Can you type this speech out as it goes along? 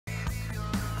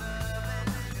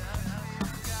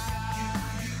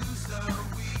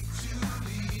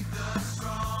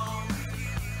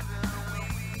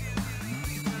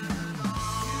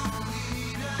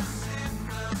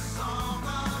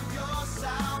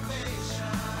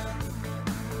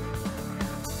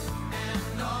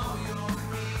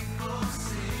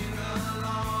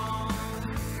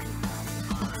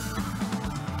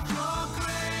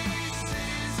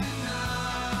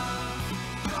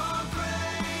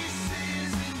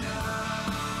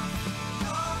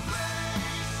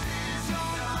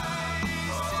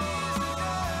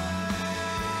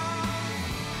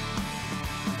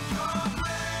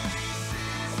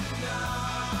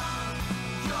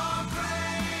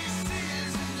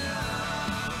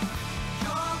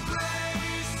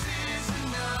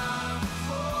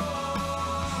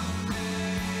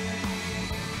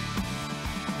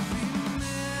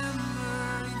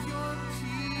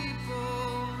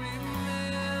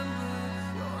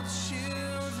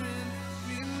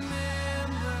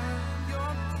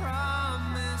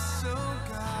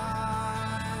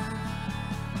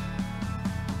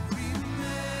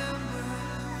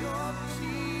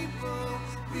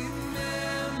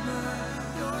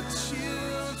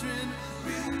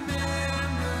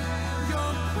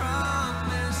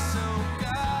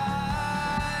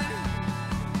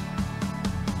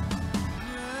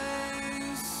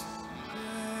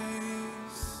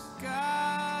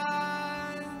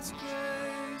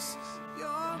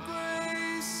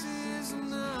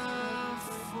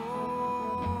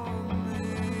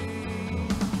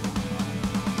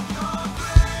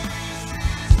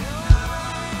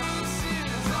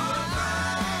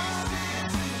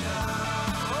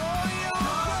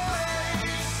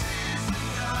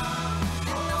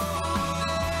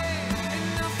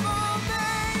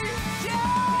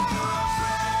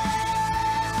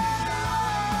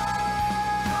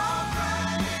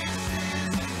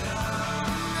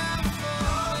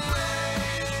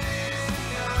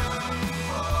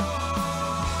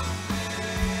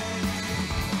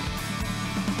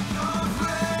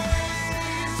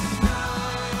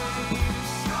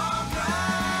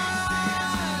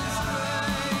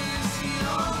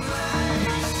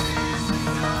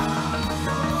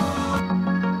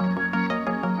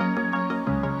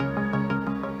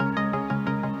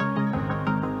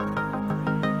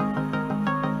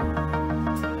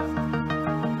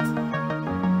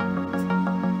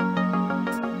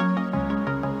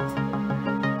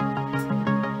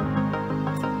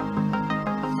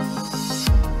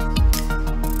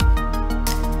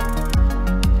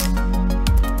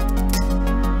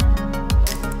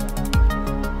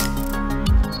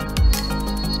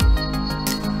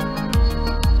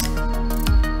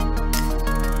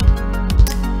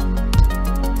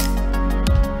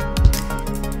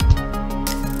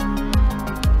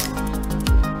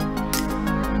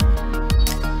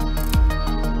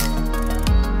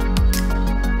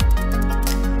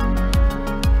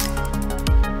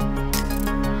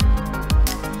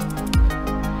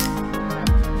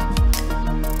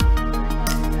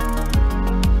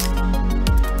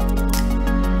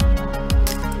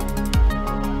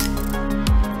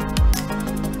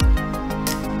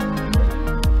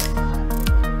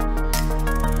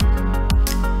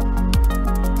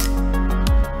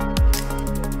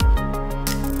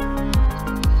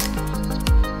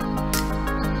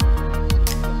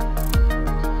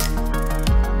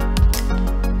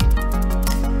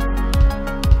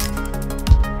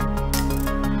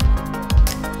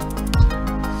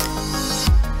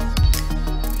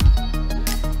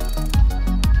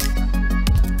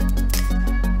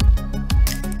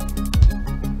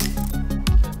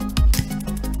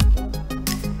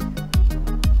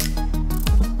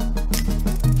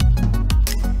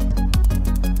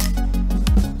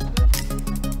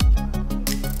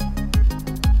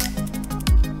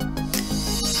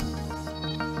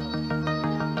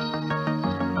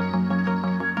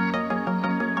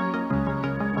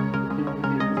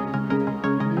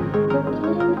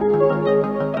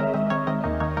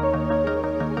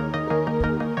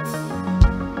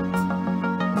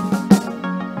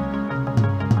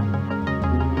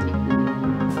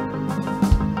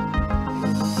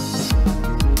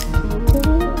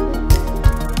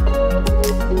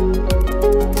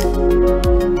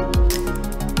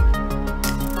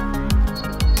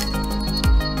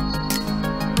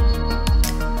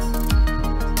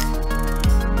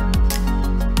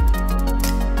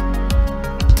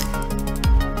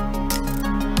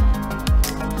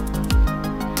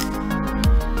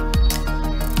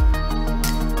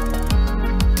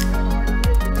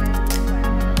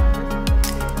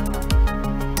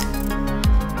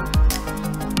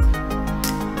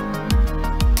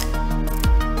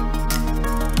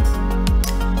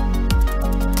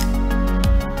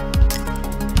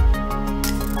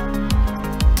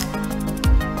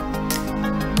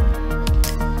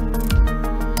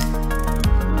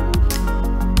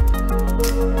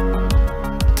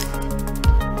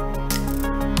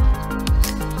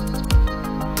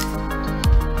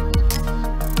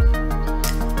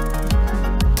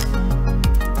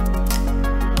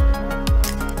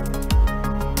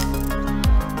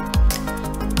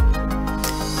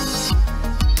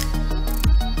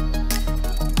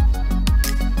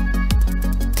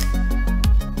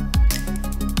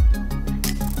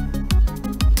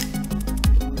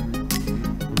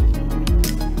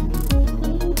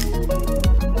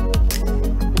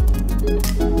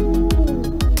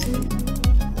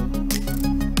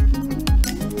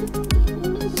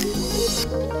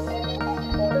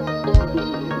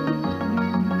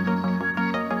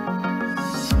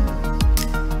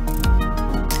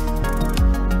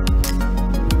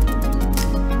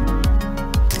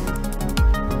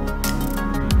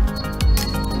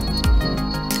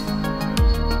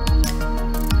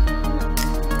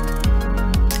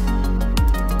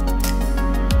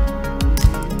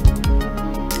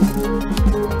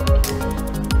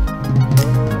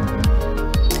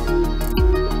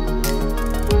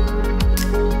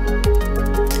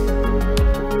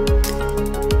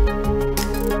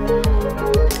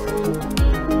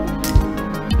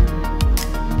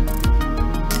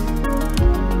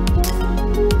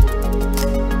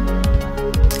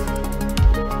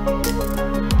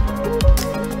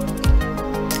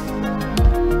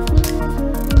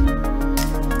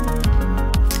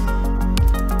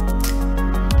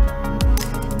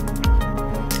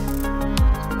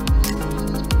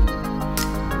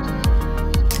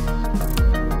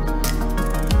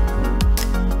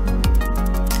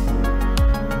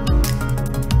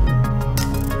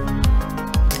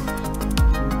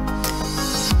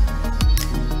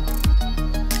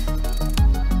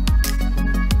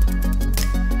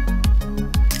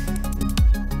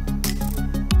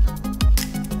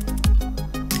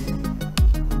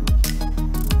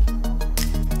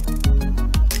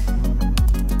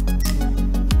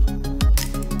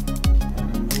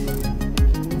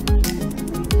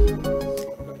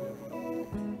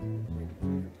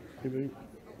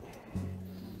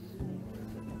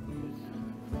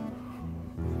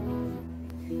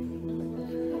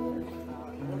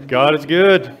God is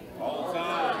good.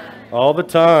 All the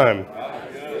time.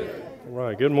 All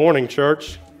right, good morning,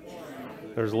 church.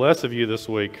 There's less of you this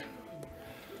week.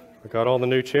 I got all the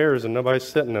new chairs and nobody's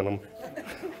sitting in them.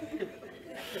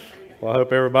 Well, I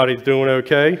hope everybody's doing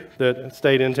okay that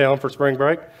stayed in town for spring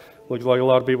break. Looks like a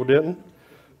lot of people didn't.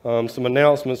 Some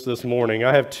announcements this morning.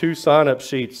 I have 2 sign-up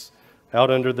sheets out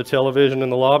under the television in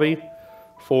the lobby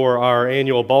for our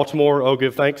annual Baltimore Oh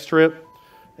Give Thanks trip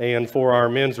and for our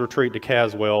men's retreat to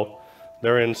Caswell.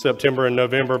 They're in September and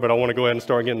November, but I want to go ahead and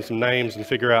start getting some names and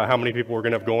figure out how many people we're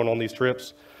going to have going on these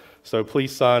trips. So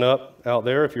please sign up out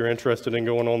there if you're interested in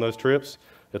going on those trips.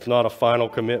 It's not a final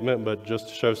commitment, but just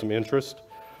to show some interest.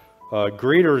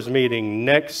 Greeters meeting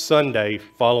next Sunday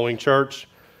following church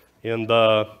in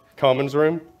the Commons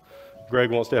room. Greg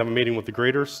wants to have a meeting with the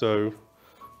greeters, so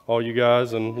all you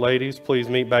guys and ladies, please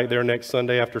meet back there next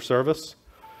Sunday after service.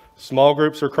 Small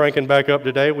groups are cranking back up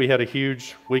today. We had a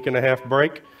huge week-and-a-half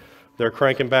break. They're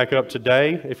cranking back up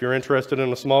today. If you're interested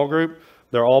in a small group,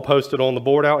 they're all posted on the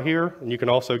board out here, and you can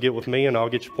also get with me, and I'll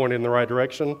get you pointed in the right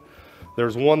direction.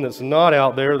 There's one that's not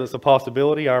out there that's a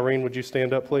possibility. Irene, would you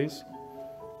stand up, please?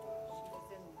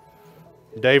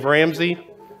 Dave Ramsey.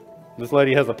 This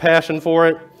lady has a passion for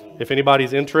it. If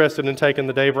anybody's interested in taking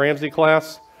the Dave Ramsey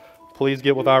class, please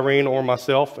get with Irene or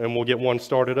myself, and we'll get one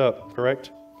started up,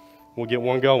 correct? We'll get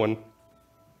one going.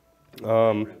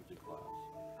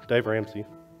 Dave Ramsey.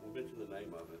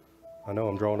 I know,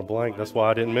 I'm drawing a blank. That's why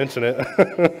I didn't mention it.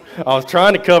 I was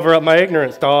trying to cover up my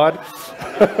ignorance, Todd.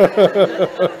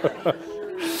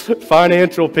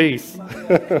 Financial peace.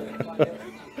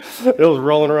 It was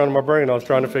rolling around in my brain. I was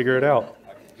trying to figure it out.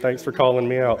 Thanks for calling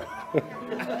me out.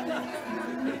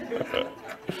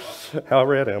 How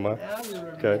red am I?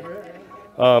 Okay.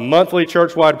 Monthly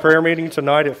church-wide prayer meeting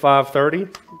tonight at 5:30.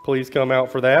 Please come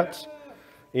out for that.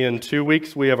 In 2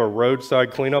 weeks, we have a roadside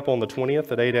cleanup on the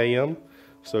 20th at 8 a.m.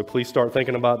 So please start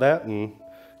thinking about that. And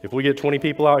if we get 20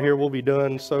 people out here, we'll be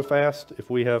done so fast.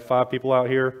 If we have 5 people out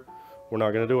here, we're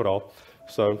not going to do it all.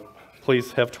 So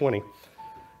please have 20.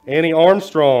 Annie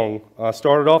Armstrong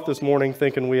started off this morning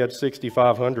thinking we had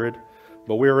 6,500,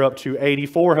 but we're up to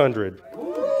 8,400.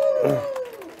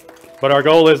 But our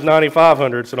goal is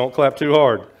 9,500, so don't clap too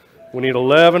hard. We need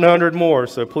 1,100 more,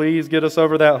 so please get us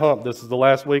over that hump. This is the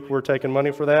last week we're taking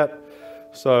money for that.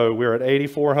 So we're at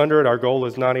 8,400. Our goal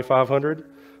is 9,500.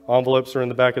 Envelopes are in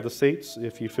the back of the seats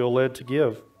if you feel led to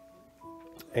give.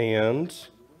 And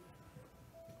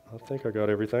I think I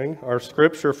got everything. Our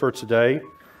scripture for today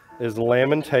is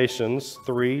Lamentations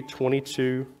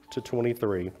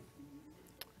 3:22-23.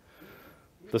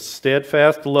 The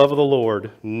steadfast love of the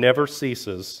Lord never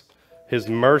ceases. His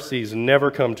mercies never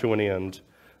come to an end.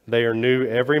 They are new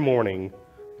every morning.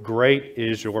 Great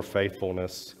is your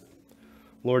faithfulness.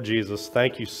 Lord Jesus,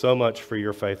 thank you so much for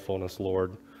your faithfulness,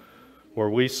 Lord. Where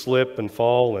we slip and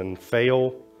fall and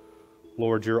fail,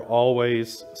 Lord, you're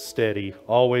always steady,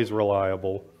 always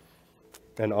reliable,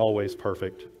 and always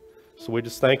perfect. So we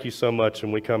just thank you so much,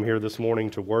 and we come here this morning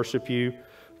to worship you,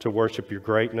 to worship your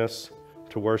greatness,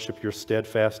 to worship your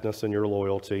steadfastness and your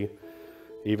loyalty.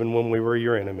 Even when we were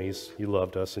your enemies, you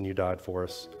loved us and you died for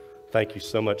us. Thank you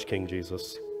so much, King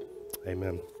Jesus.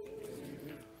 Amen.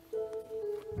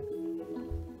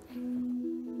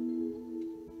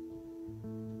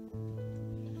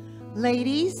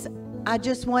 Ladies, I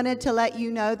just wanted to let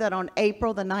you know that on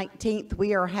April the 19th,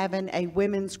 we are having a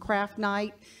women's craft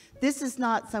night. This is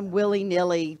not some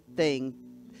willy-nilly thing.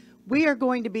 We are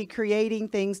going to be creating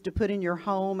things to put in your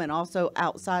home and also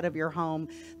outside of your home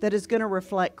that is going to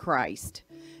reflect Christ.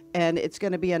 And it's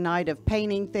going to be a night of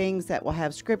painting things that will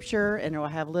have scripture, and it will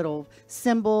have little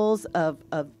symbols of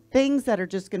things that are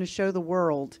just going to show the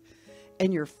world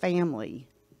and your family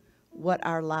what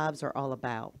our lives are all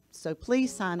about. So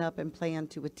please sign up and plan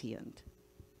to attend.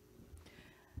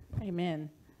 Amen.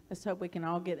 Let's hope we can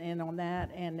all get in on that.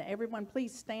 And everyone,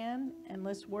 please stand and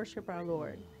let's worship our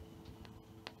Lord.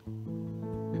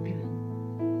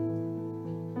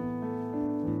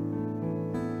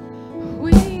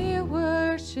 We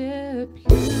worship you.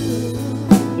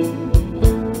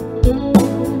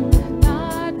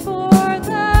 Not for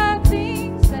the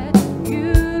things that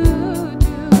you do,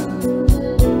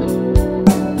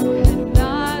 and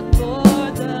not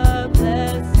for the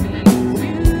blessings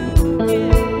you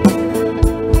give.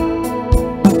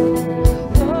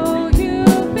 Oh,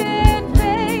 you've been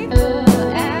faithful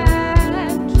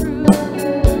and true.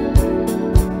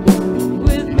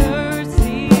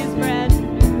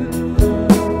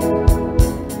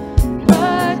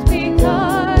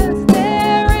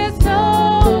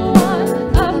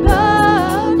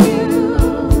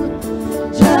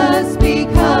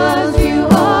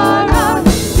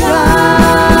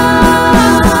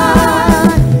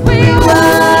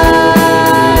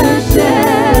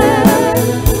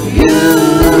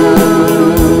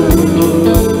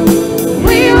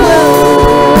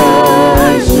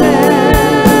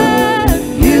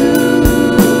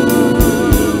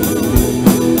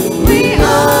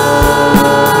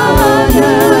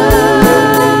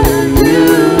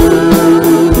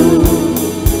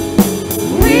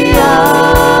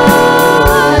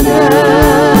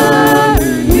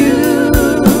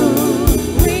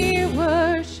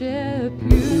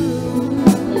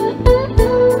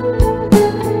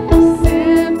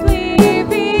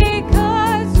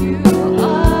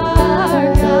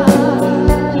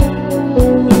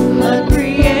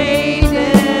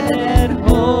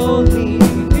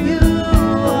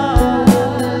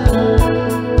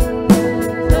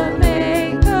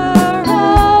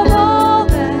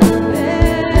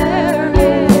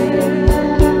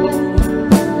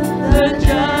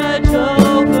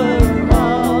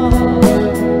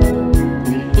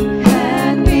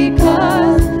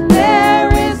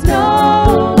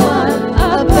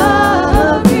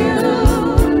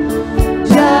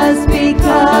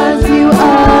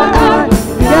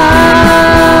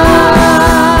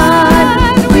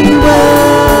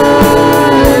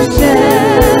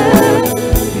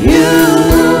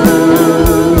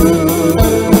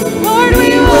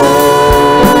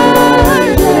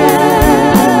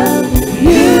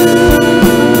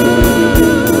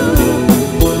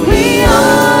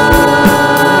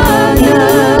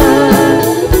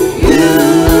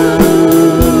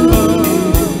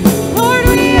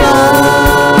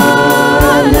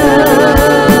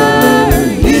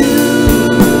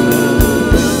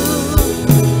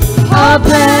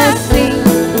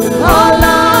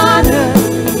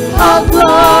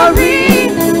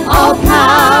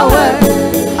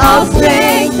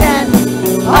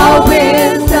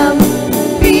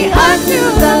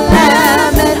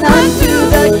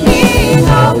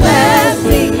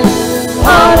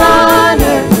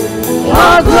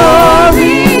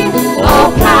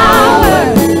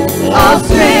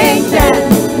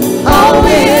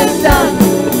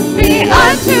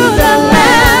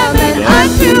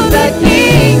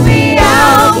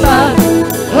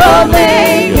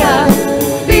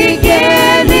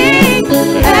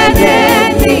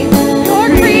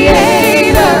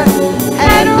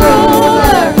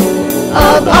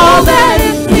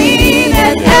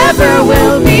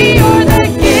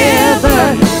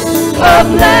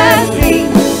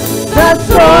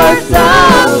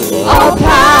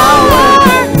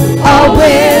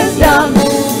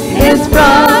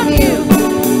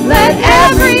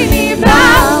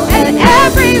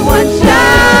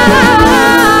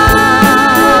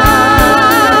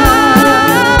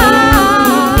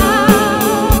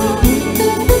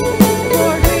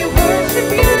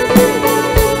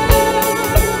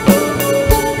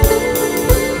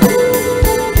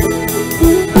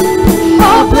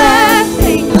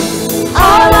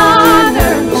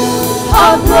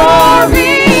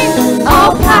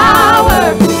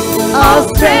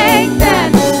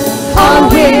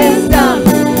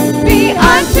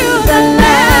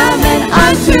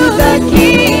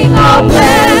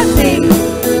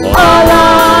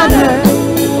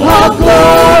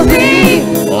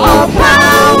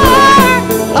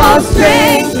 all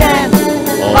strength and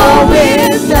all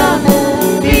wisdom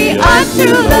be unto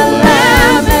the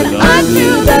Lamb and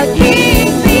unto the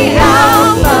King, the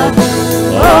Alpha,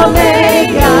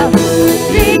 Omega,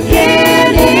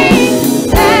 beginning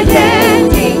and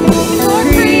ending,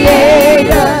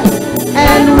 Creator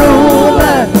and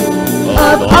ruler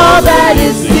of all that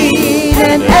is seen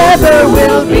and ever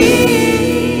will be.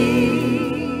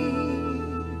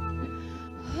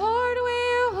 Lord, we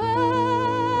worship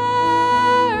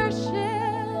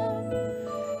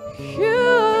you.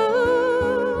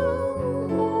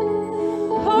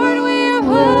 Lord, we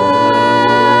worship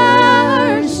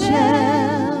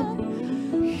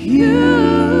you.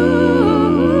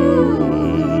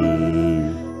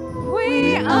 We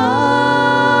honor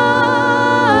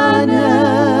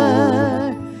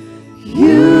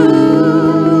you.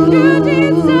 You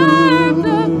deserve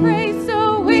the praise, so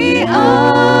we honor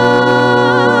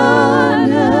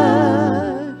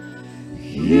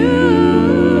you.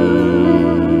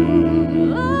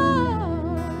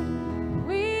 Lord,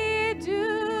 we do.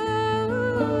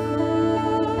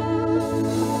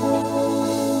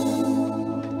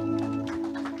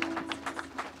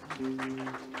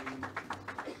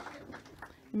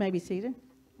 You may be seated.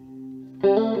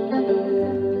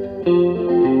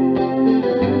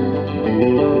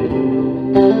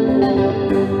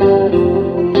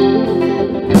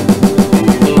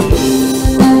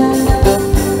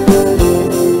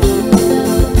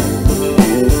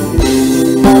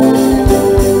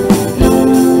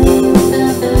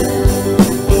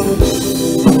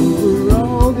 Over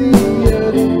all the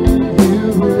earth,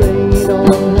 you reign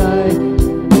on high.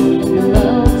 Every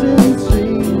mountain,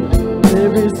 stream,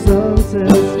 every sunset,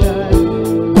 sky.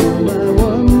 My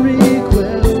one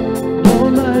request, all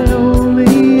my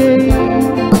only aim,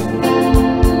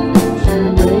 to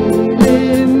reign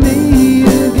in me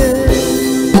again.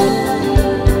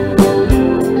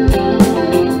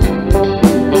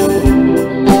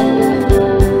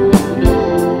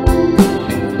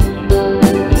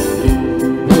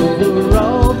 Over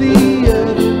all the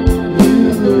earth, you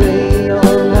reign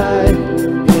on high.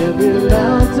 Every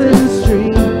mountain,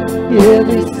 stream,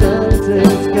 every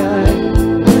sunset, sky.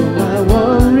 My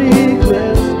one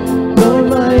request, Lord,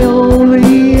 my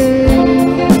only aim,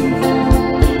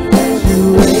 to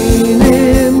reign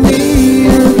in me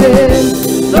again.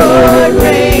 Lord,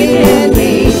 reign in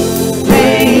me,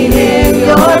 reign in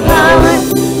your power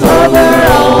over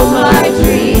all my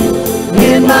dreams.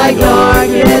 In my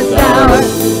darkest hour,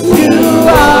 you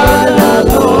are the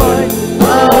Lord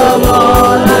of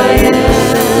all I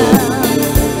am.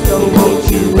 So won't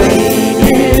you reign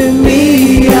in me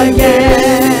again?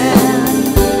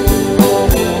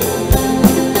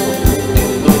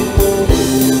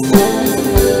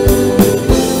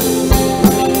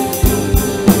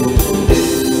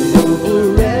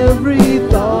 Over every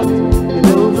thought and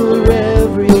over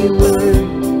every word,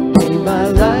 may my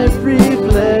life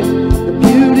reflect the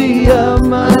beauty of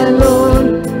my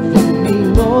Lord. You mean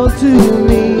more to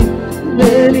me than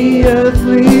any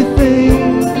earthly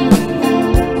thing.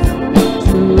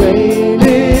 To reign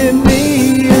in me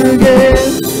again,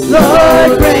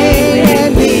 Lord, reign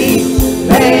in me,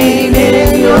 reign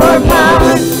in your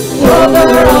power over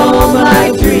all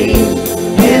my dreams.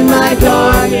 In my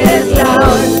darkest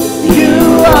hour, you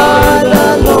are the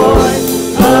Lord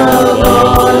of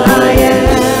all I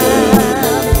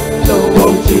am. So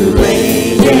won't you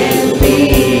reign in me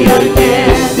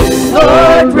again?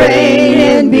 Lord, reign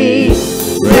in me,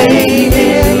 reign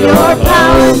in your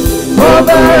power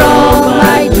over all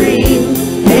my dreams.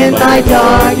 In my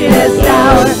darkest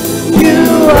hour, you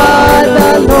are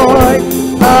the Lord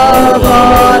of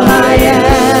all I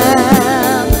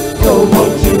am. So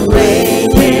won't you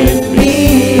reign in me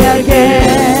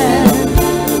again?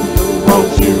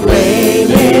 Won't you reign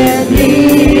in me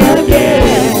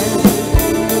again?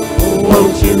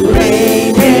 Won't you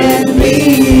reign in me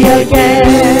again?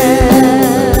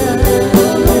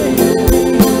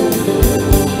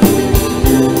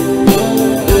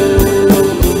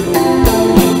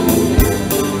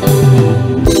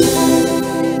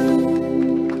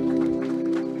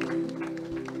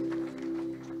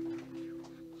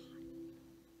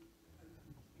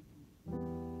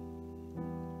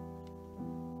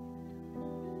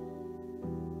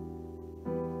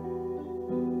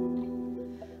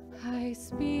 I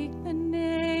speak the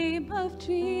name of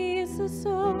Jesus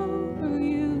over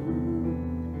you.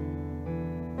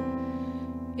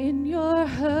 In your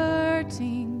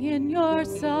hurting, in your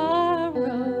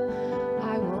sorrow,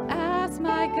 I will ask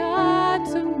my God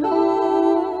to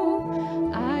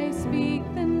move. I speak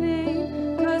the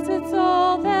name 'cause it's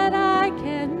all that I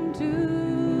can do.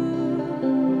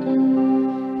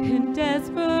 In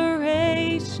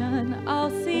desperation,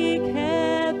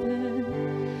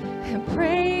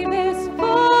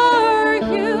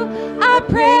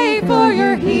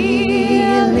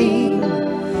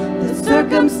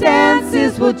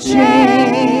 will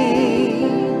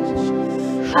change.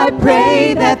 I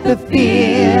pray that the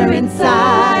fear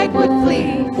inside would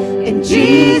flee in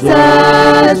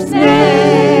Jesus'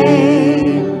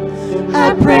 name.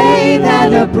 I pray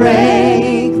that a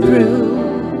breakthrough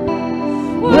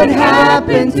would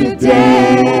happen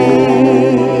today.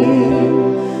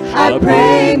 I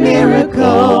pray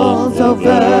miracles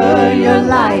over your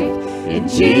life in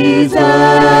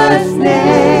Jesus'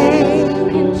 name.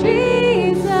 In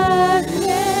Jesus'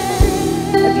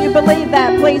 name. If you believe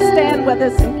that, please stand with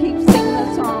us and keep singing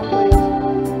the song, please.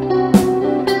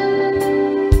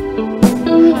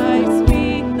 I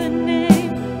speak the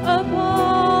name of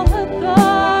all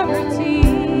authority,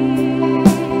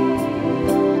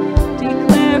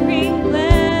 declaring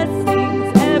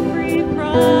blessings, every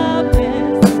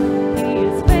promise He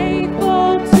is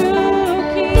faithful to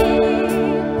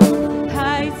keep.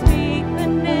 I speak the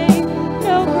name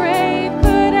no grave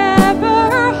could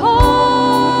ever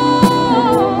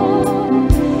hold.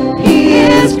 He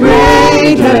is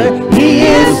greater, He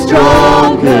is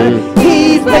stronger,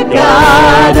 He's the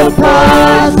God of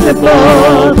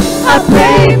possible. I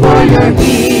pray for your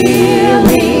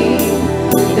healing,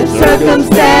 the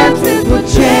circumstances will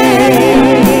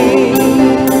change.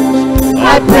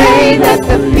 I pray that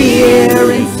the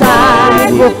fear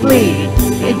inside will flee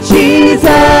in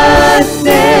Jesus'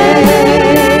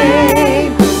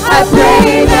 name. I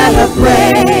pray that a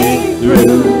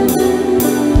breakthrough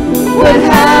would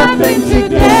happen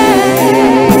today.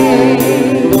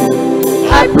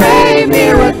 I pray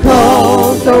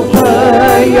miracles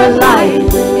over your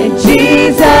life in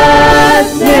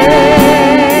Jesus'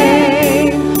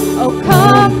 name. Oh,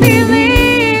 come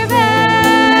believe it,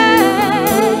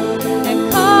 and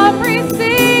come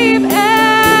receive it.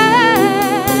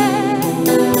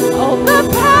 Oh, the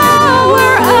power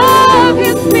of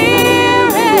His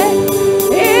Spirit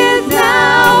is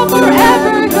now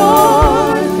forever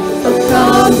yours. So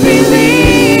come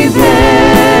believe it,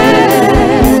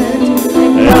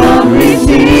 come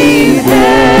receive it.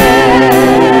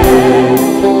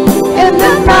 In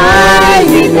the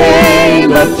mighty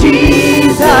name of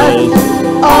Jesus,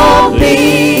 all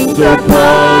things are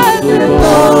possible.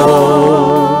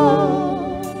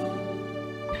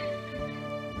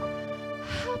 I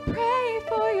pray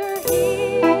for your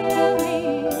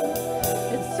healing,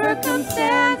 that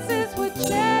circumstances would change.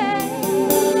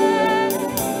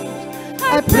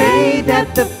 I pray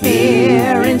that the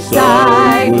fear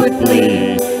inside would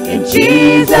flee in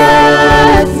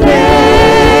Jesus' name.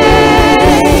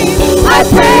 I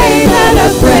pray that a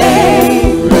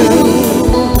breakthrough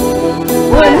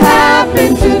would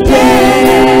happen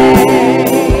today.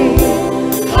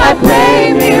 I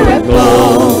pray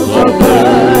miracles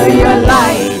over your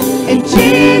life in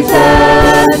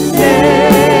Jesus'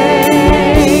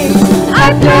 name.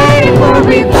 I pray for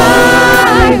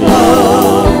revival,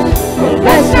 for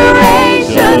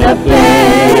restoration of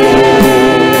faith.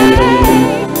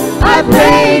 I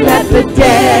pray that the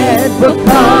dead will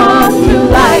come to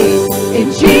life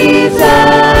in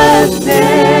Jesus'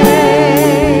 name.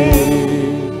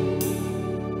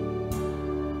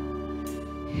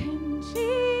 In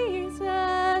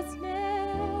Jesus'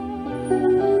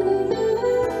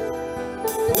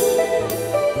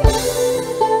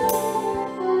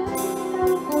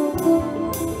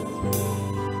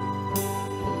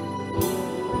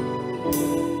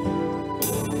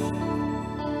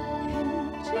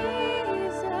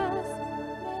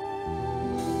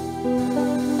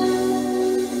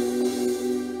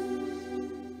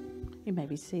 You may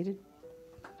be seated.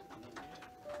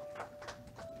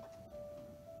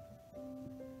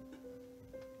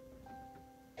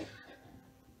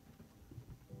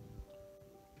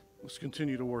 Let's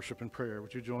continue to worship in prayer.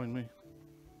 Would you join me?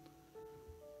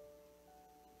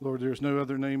 Lord, there is no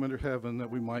other name under heaven that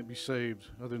we might be saved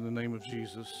other than the name of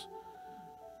Jesus.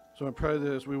 So I pray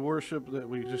that as we worship, that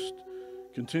we just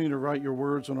continue to write your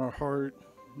words on our heart.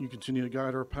 You continue to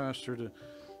guide our pastor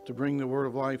to bring the word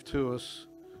of life to us.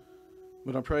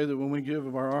 But I pray that when we give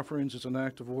of our offerings, it's an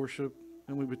act of worship,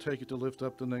 and we would take it to lift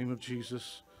up the name of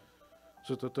Jesus,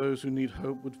 so that those who need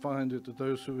hope would find it, that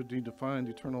those who would need to find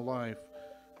eternal life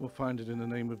will find it in the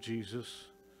name of Jesus.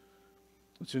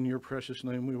 It's in your precious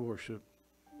name we worship.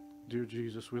 Dear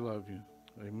Jesus, we love you.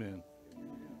 Amen.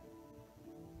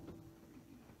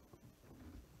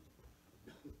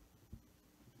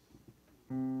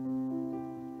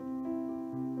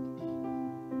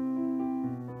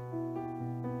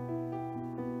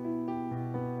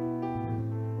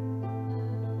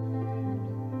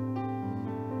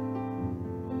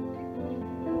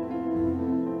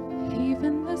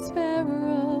 Even the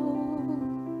sparrow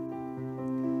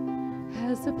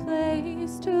has a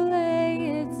place to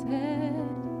lay its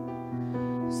head.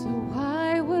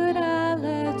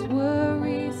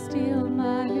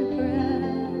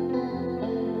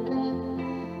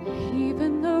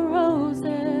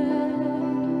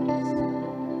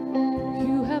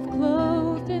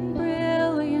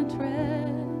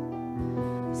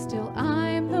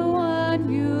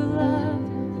 you love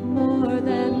more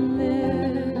than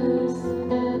this.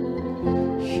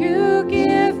 You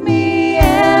give me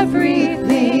everything.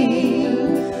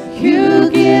 You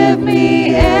give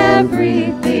me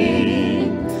everything.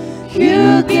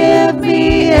 You give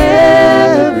me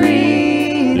everything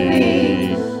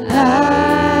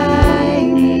I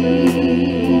need.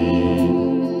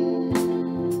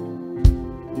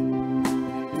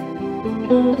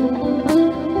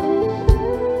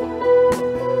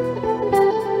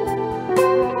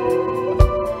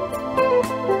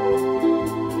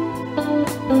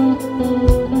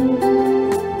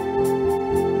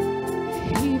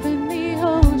 Even the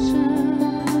oceans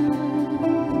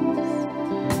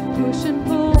push and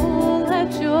pull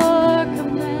at your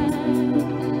command,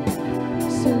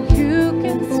 so you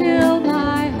can still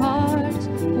my heart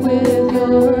with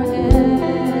your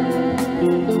hand.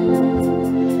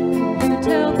 You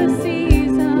tell the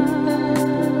seasons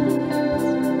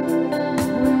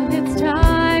when it's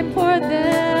time for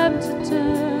them to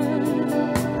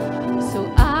turn, so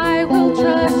I will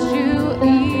trust you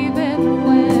even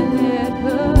when it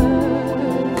hurts.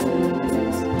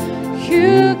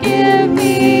 You give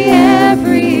me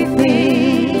everything.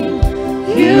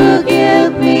 You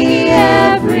give me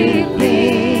everything.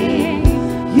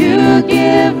 You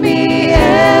give me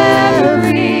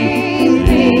everything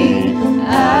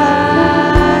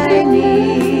I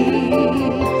need.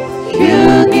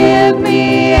 You give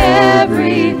me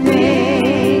everything.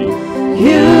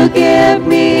 You give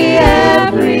me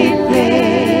everything.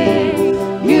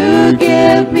 You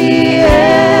give me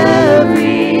everything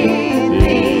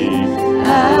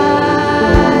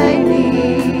I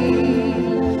need.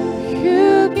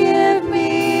 You give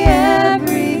me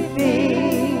everything.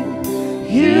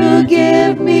 You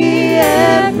give me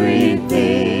everything.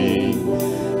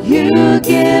 You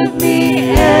give me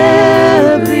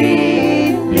everything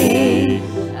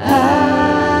I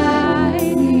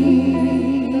need.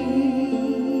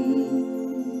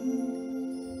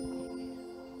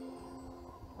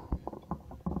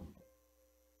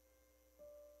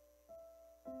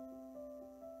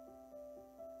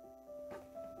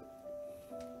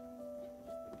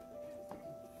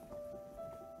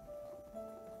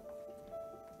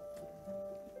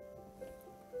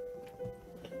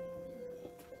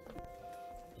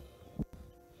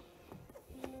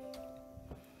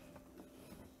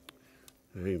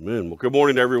 Amen. Well, good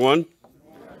morning, everyone.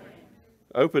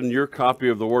 Open your copy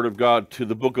of the Word of God to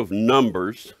the book of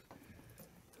Numbers.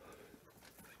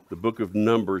 The book of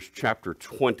Numbers, chapter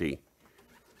 20.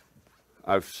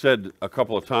 I've said a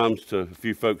couple of times to a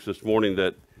few folks this morning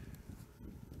that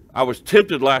I was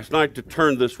tempted last night to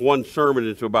turn this one sermon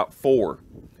into about 4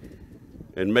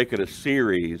 and make it a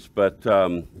series, but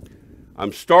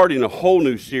I'm starting a whole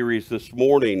new series this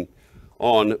morning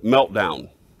on meltdown.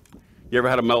 You ever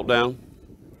had a meltdown?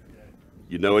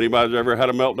 You know anybody who's ever had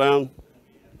a meltdown?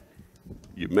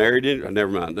 You married it?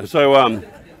 Never mind. So,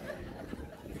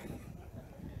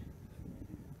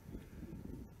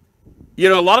 you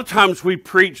know, a lot of times we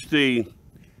preach the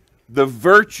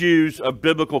virtues of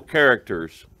biblical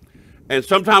characters, and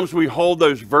sometimes we hold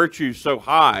those virtues so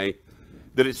high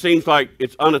that it seems like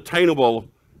it's unattainable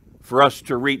for us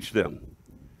to reach them.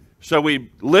 So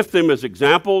we lift them as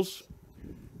examples.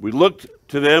 We look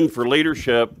to them for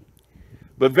leadership,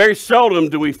 but very seldom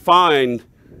do we find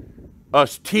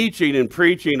us teaching and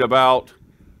preaching about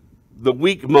the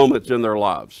weak moments in their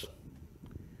lives.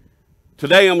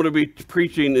 Today I'm going to be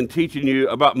preaching and teaching you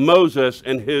about Moses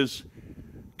and his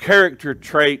character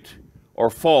trait or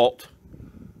fault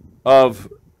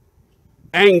of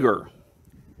anger.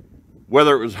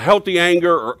 Whether it was healthy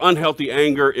anger or unhealthy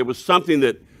anger, it was something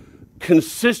that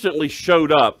consistently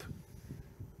showed up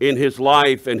in his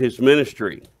life and his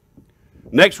ministry.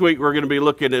 Next week, we're going to be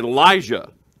looking at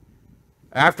Elijah.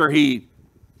 After he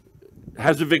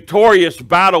has a victorious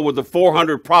battle with the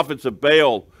 400 prophets of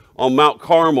Baal on Mount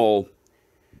Carmel,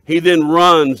 he then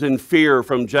runs in fear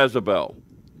from Jezebel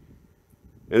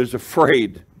and is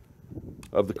afraid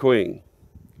of the queen.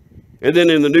 And then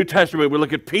in the New Testament, we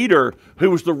look at Peter,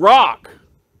 who was the rock.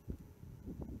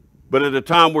 But at a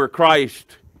time where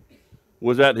Christ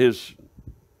was at his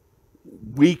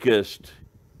weakest,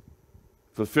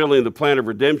 fulfilling the plan of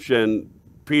redemption,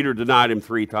 Peter denied him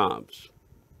 3 times.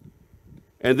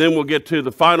 And then we'll get to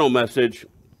the final message,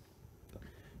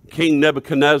 King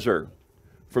Nebuchadnezzar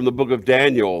from the book of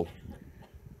Daniel,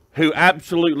 who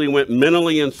absolutely went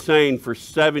mentally insane for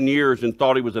 7 years and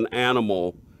thought he was an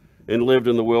animal and lived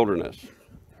in the wilderness.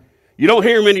 You don't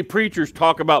hear many preachers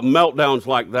talk about meltdowns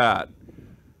like that.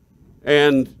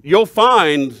 And you'll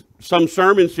find some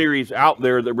sermon series out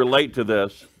there that relate to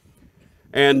this.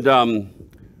 And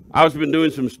I've been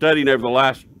doing some studying over the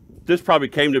last, this probably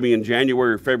came to me in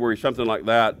January or February, something like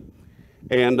that.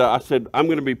 And I said, I'm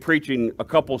going to be preaching a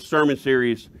couple sermon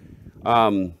series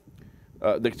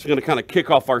that's going to kind of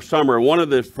kick off our summer. And one of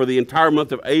this, for the entire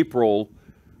month of April,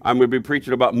 I'm going to be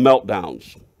preaching about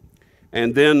meltdowns.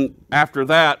 And then after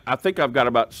that, I think I've got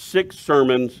about 6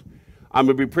 sermons. I'm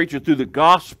going to be preaching through the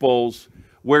Gospels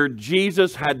where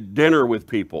Jesus had dinner with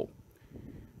people.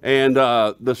 And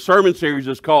the sermon series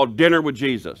is called Dinner with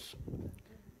Jesus.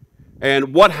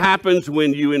 And what happens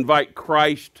when you invite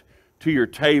Christ to your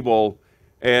table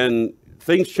and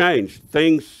things change,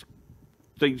 things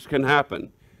can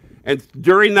happen. And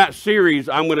during that series,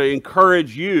 I'm going to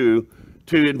encourage you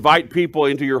to invite people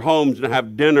into your homes and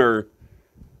have dinner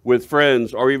with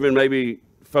friends or even maybe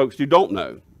folks you don't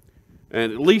know.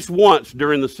 And at least once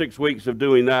during the 6 weeks of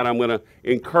doing that, I'm going to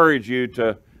encourage you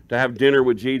to have dinner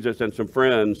with Jesus and some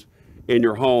friends in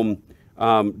your home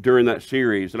during that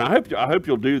series. And I hope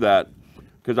you'll do that,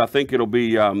 because I think it'll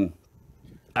be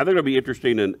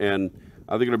interesting and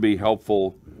I think it'll be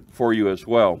helpful for you as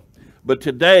well. But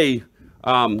today,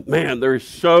 man, there's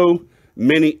so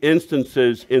many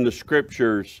instances in the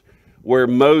scriptures where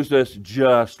Moses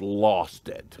just lost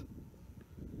it.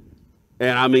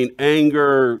 And I mean,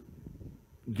 anger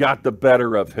got the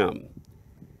better of him.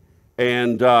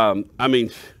 And I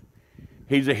mean,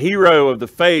 he's a hero of the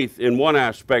faith in one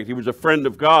aspect. He was a friend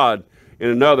of God in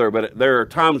another. But there are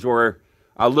times where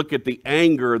I look at the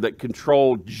anger that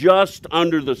controlled just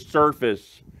under the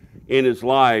surface in his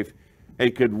life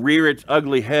and could rear its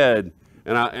ugly head.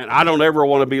 And I don't ever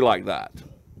want to be like that.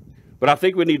 But I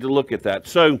think we need to look at that.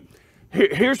 So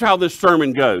here's how this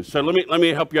sermon goes. So let me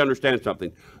help you understand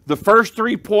something. The first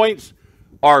 3 points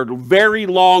are very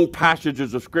long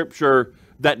passages of Scripture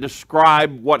that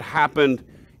describe what happened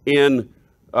in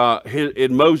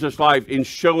Moses' life in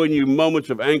showing you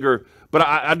moments of anger. But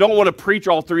I don't want to preach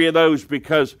all 3 of those,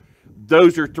 because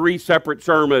those are 3 separate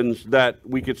sermons that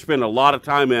we could spend a lot of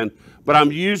time in. But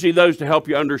I'm using those to help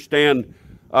you understand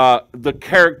the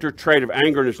character trait of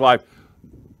anger in his life.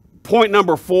 Point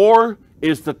number 4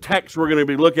 is the text we're going to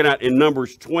be looking at in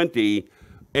Numbers 20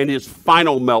 and his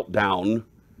final meltdown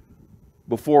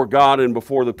before God and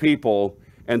before the people.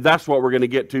 And that's what we're going to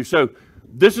get to. So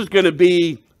this is going to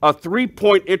be a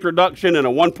 3-point introduction and a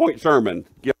 1-point sermon.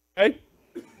 Okay?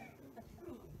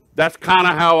 That's kind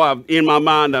of how in my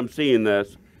mind I'm seeing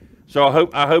this. So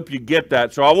I hope you get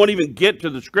that. So I won't even get to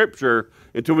the scripture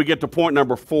until we get to point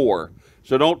number 4.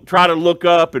 So don't try to look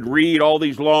up and read all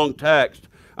these long texts.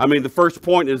 I mean, the first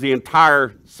point is the entire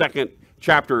 2nd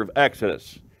chapter of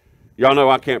Exodus. Y'all know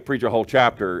I can't preach a whole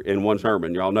chapter in one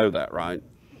sermon. Y'all know that, right?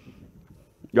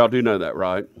 Y'all do know that,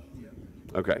 right?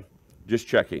 Okay, just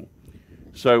checking.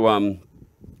 So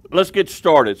let's get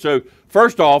started. So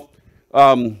first off,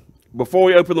 before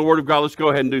we open the Word of God, let's go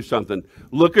ahead and do something.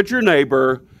 Look at your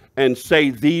neighbor and say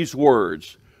these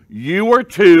words. You were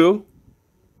too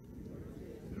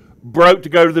broke to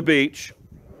go to the beach,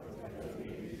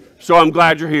 so I'm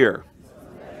glad you're here.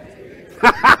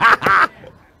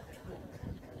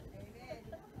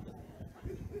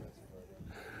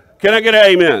 Can I get an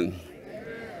amen?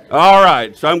 All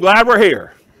right, so I'm glad we're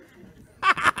here.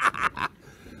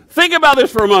 Think about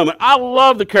this for a moment. I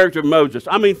love the character of Moses.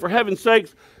 I mean, for heaven's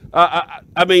sakes,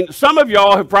 I mean, some of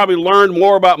y'all have probably learned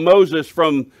more about Moses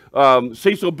from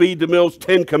Cecil B. DeMille's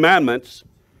 10 Commandments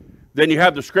than you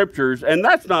have the scriptures, and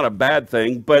that's not a bad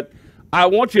thing, but I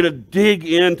want you to dig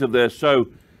into this. So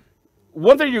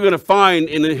one thing you're going to find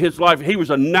in his life, he was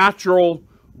a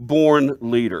natural-born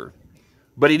leader,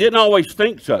 but he didn't always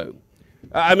think so.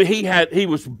 I mean, he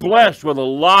was blessed with a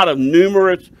lot of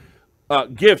numerous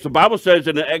gifts. The Bible says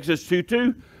in Exodus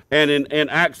 2:2 and in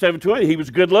Acts 7:20, he was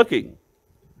good looking.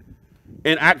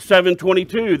 In Acts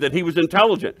 7:22, that he was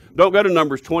intelligent. Don't go to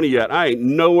Numbers 20 yet. I ain't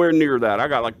nowhere near that. I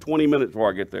got like 20 minutes before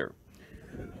I get there.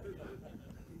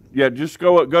 Yeah, just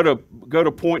go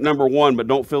to point number 1, but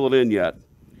don't fill it in yet.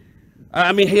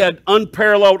 I mean, he had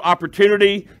unparalleled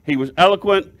opportunity. He was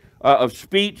eloquent of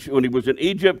speech when he was in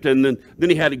Egypt, and then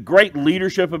he had a great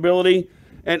leadership ability.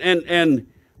 And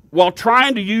while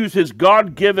trying to use his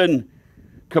God-given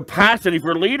capacity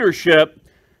for leadership,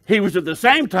 he was at the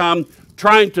same time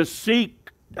trying to seek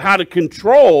how to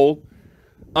control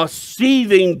a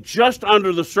seething just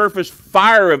under the surface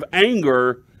fire of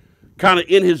anger kind of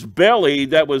in his belly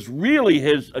that was really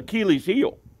his Achilles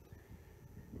heel.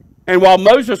 And while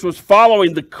Moses was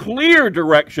following the clear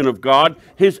direction of God,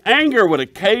 his anger would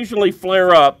occasionally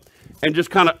flare up and just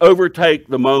kind of overtake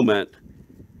the moment.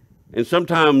 And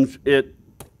sometimes it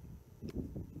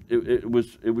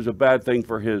was a bad thing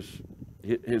for his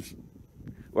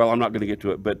well, I'm not going to get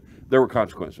to it, but there were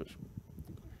consequences.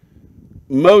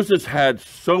 Moses had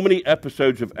so many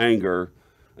episodes of anger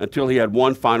until he had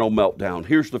one final meltdown.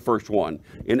 Here's the first one.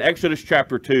 In Exodus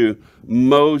chapter 2,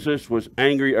 Moses was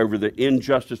angry over the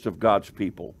injustice of God's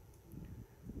people.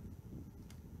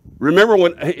 Remember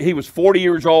when he was 40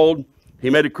 years old, he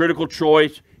made a critical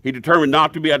choice. He determined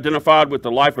not to be identified with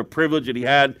the life of privilege that he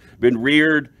had been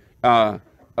reared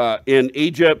in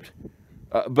Egypt,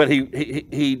 but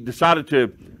he decided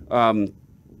to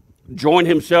join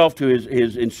himself to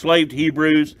his enslaved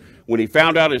Hebrews when he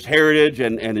found out his heritage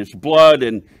and his blood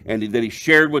and that he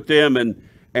shared with them.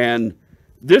 And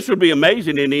this would be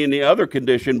amazing in any other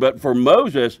condition, but for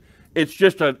Moses, it's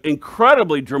just an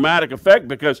incredibly dramatic effect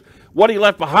because what he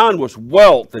left behind was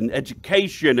wealth and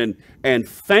education and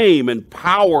fame and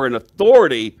power and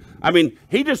authority. I mean,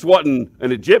 he just wasn't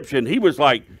an Egyptian. He was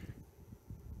like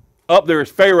up there as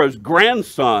Pharaoh's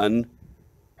grandson.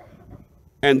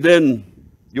 And then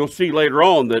you'll see later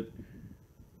on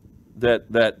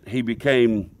that he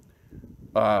became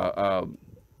a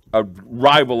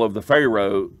rival of the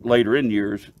Pharaoh later in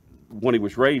years when he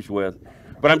was raised with.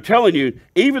 But I'm telling you,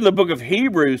 even the book of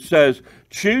Hebrews says,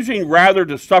 choosing rather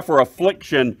to suffer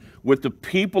affliction with the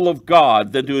people of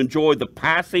God than to enjoy the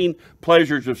passing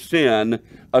pleasures of sin,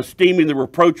 esteeming the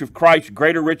reproach of Christ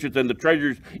greater riches than the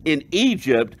treasures in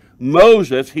Egypt,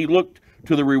 Moses, he looked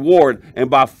to the reward, and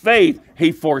by faith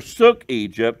he forsook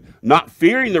Egypt, not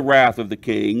fearing the wrath of the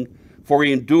king, for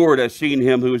he endured as seeing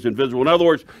him who is invisible. In other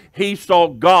words, he saw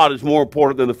God as more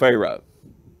important than the Pharaoh.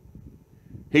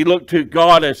 He looked to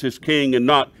God as his king and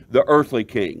not the earthly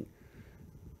king.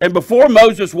 And before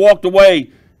Moses walked away,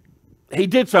 he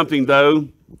did something, though.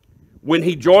 When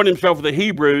he joined himself with the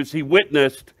Hebrews, he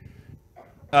witnessed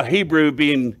a Hebrew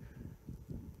being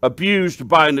abused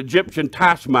by an Egyptian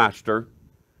taskmaster.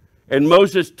 And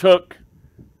Moses took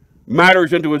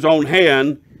matters into his own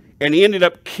hand, and he ended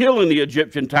up killing the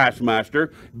Egyptian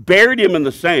taskmaster, buried him in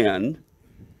the sand.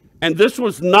 And this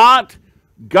was not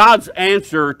God's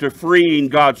answer to freeing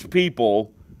God's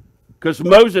people, because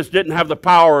Moses didn't have the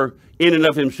power in and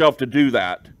of himself to do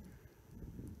that.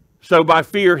 So by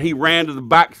fear, he ran to the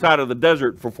backside of the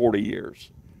desert for 40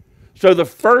 years. So the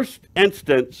first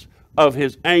instance of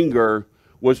his anger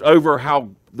was over how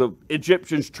the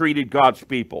Egyptians treated God's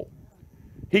people.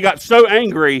 He got so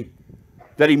angry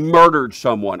that he murdered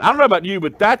someone. I don't know about you,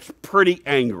 but that's pretty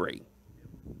angry.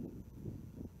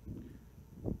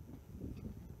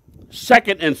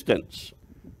 Second instance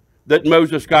that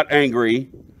Moses got angry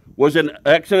was in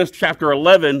Exodus chapter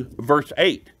 11, verse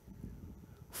 8.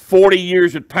 40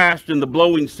 years had passed in the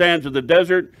blowing sands of the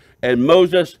desert, and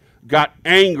Moses got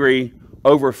angry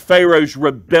over Pharaoh's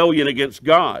rebellion against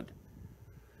God.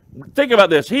 Think about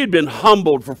this. He had been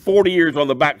humbled for 40 years on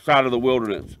the backside of the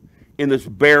wilderness in this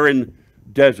barren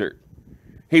desert.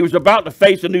 He was about to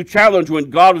face a new challenge when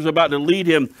God was about to lead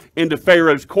him into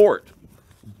Pharaoh's court,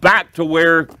 back to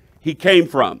where he came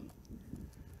from.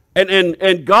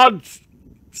 And God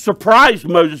surprised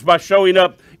Moses by showing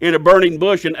up in a burning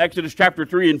bush in Exodus chapter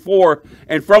 3 and 4.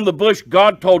 And from the bush,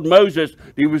 God told Moses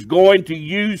that he was going to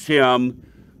use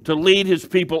him to lead his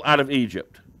people out of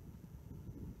Egypt.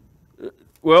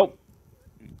 Well,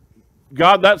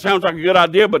 God, that sounds like a good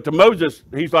idea, but to Moses,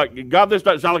 he's like, God, this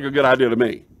doesn't sound like a good idea to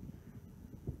me.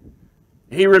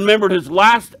 He remembered his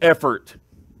last effort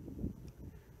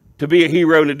to be a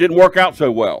hero, and it didn't work out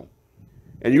so well.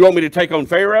 And you want me to take on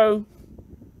Pharaoh?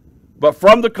 But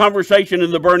from the conversation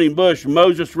in the burning bush,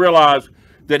 Moses realized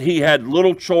that he had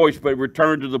little choice but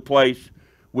return to the place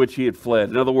which he had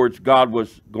fled. In other words, God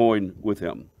was going with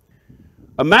him.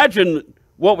 Imagine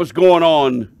what was going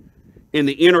on in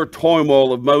the inner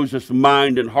turmoil of Moses'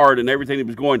 mind and heart and everything that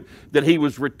was going, that he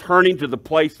was returning to the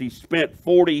place he spent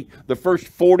the first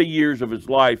 40 years of his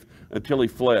life until he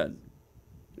fled.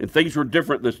 And things were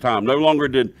different this time. No longer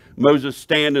did Moses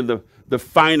stand in the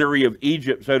finery of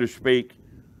Egypt, so to speak,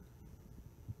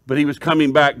 but he was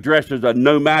coming back dressed as a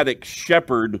nomadic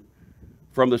shepherd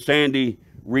from the sandy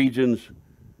regions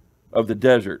of the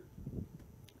desert.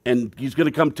 And he's going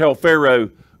to come tell Pharaoh,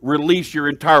 release your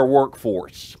entire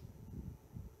workforce.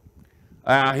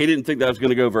 He didn't think that was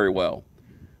going to go very well.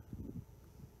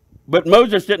 But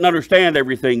Moses didn't understand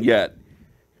everything yet.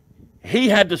 He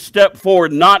had to step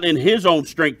forward, not in his own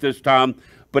strength this time,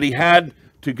 but he had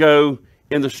to go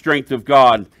in the strength of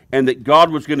God, and that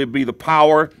God was going to be the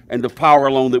power and the power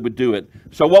alone that would do it.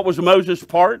 So what was Moses'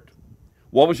 part?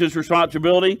 What was his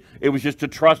responsibility? It was just to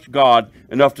trust God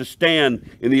enough to stand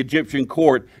in the Egyptian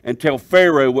court and tell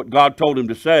Pharaoh what God told him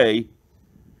to say.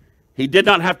 He did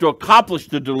not have to accomplish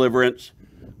the deliverance,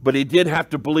 but he did have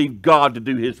to believe God to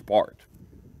do his part.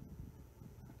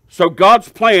 So God's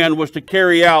plan was to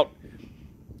carry out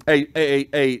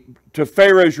to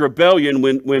Pharaoh's rebellion,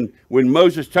 when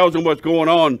Moses tells him what's going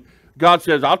on, God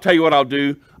says, I'll tell you what I'll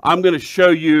do. I'm going to show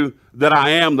you that I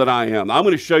am that I am. I'm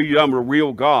going to show you I'm a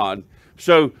real God.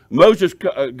 So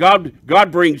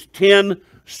God brings 10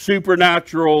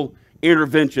 supernatural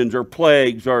interventions or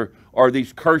plagues or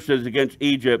these curses against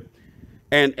Egypt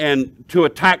and to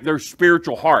attack their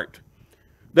spiritual heart.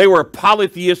 They were a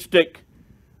polytheistic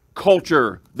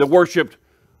culture that worshiped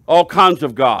all kinds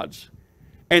of gods.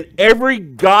 And every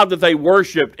god that they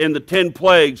worshiped in the 10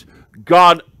 plagues,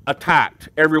 God attacked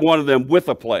every one of them with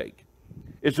a plague.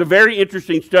 It's a very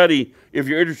interesting study if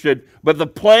you're interested, but the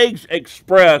plagues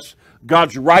express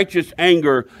God's righteous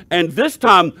anger. And this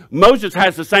time, Moses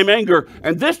has the same anger,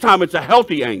 and this time it's a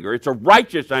healthy anger. It's a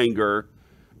righteous anger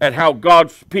at how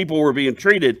God's people were being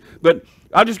treated. But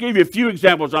I'll just give you a few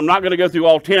examples. I'm not going to go through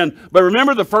all 10. But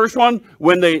remember the first one,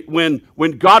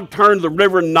 when God turned the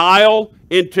river Nile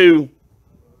into,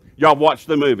 y'all watched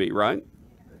the movie, right?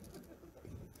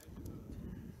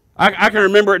 I can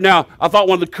remember it now. I thought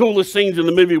one of the coolest scenes in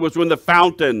the movie was when the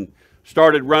fountain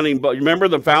started running. But remember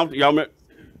the fountain? Y'all remember?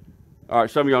 All right,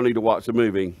 some of y'all need to watch the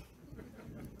movie.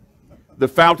 The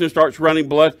fountain starts running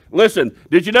blood. Listen,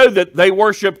 did you know that they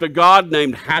worshiped a god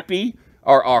named Hapi,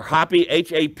 or Hapi,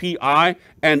 H-A-P-I,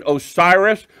 and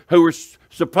Osiris, who were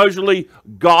supposedly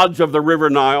gods of the river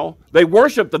Nile? They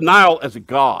worshiped the Nile as a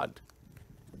god.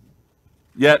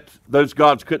 Yet those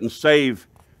gods couldn't save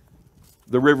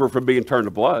the river from being turned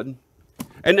to blood.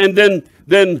 And then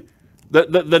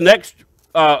the next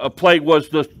plague was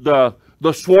the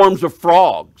swarms of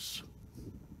frogs.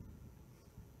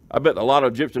 I bet a lot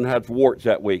of Egyptians had warts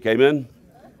that week. Amen?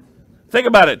 Think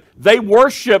about it. They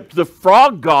worshipped the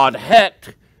frog god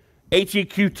Het,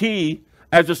 H-E-Q-T,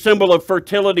 as a symbol of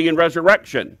fertility and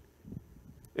resurrection.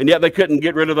 And yet they couldn't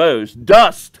get rid of those.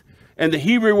 Dust, and the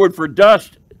Hebrew word for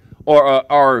dust,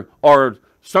 or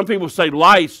some people say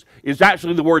lice, is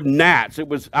actually the word gnats. It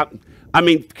was, I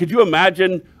mean, could you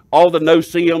imagine all the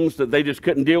no-see-ums that they just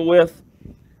couldn't deal with?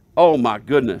 Oh my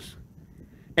goodness.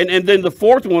 And then the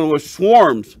fourth one was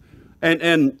swarms.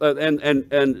 And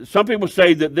some people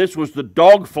say that this was the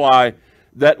dog fly,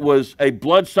 that was a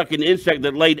blood-sucking insect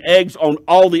that laid eggs on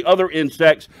all the other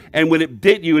insects, and when it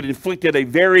bit you, it inflicted a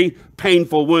very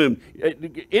painful wound.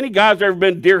 Any guys ever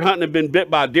been deer hunting and been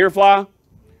bit by a deer fly?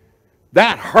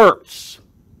 That hurts.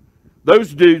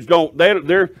 Those dudes don't,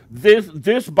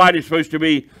 this bite is supposed to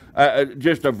be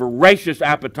just a voracious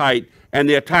appetite, and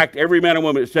they attacked every man and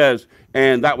woman, it says,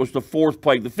 and that was the fourth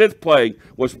plague. The fifth plague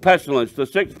was pestilence. The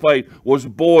sixth plague was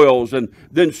boils, and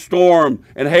then storm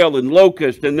and hail and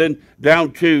locust, and then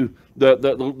down to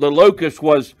the locust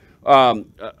was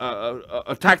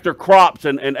attacked their crops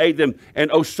and ate them. And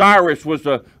Osiris was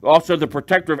also the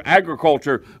protector of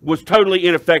agriculture, was totally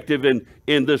ineffective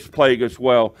in this plague as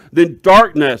well. Then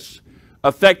darkness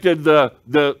affected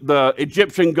the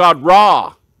Egyptian god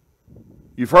Ra.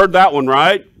 You've heard that one,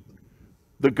 right?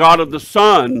 The god of the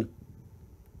sun.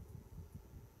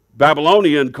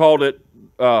 Babylonian called it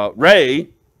Re,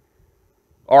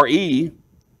 R-E.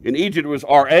 In Egypt it was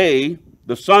R-A,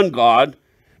 the sun god.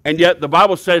 And yet the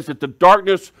Bible says that the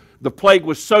darkness, the plague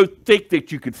was so thick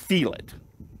that you could feel it.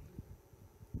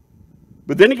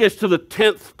 But then it gets to the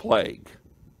 10th plague.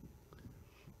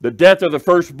 The death of the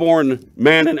firstborn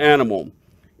man and animal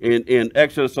in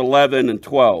Exodus 11 and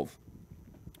 12.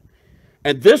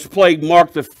 And this plague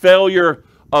marked the failure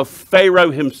of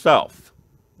Pharaoh himself.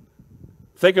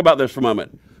 Think about this for a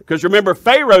moment. Because remember,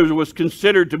 Pharaoh was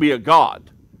considered to be a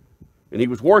god, and he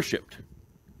was worshipped.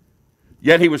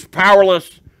 Yet he was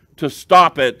powerless to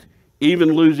stop it,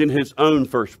 even losing his own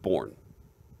firstborn.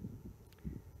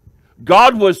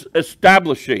 God was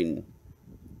establishing,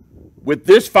 with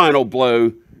this final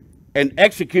blow, and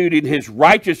executing his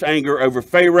righteous anger over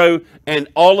Pharaoh and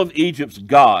all of Egypt's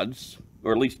gods,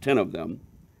 or at least 10 of them,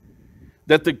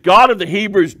 that the God of the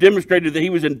Hebrews demonstrated that he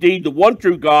was indeed the one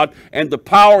true God and the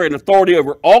power and authority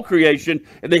over all creation,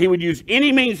 and that he would use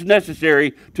any means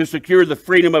necessary to secure the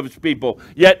freedom of his people.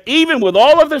 Yet even with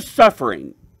all of this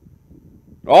suffering,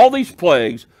 all these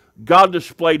plagues, God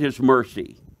displayed his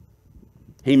mercy.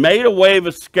 He made a way of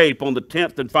escape on the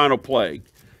 10th and final plague.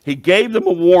 He gave them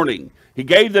a warning. He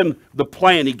gave them the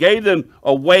plan. He gave them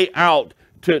a way out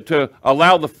to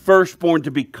allow the firstborn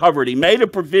to be covered. He made a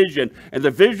provision, and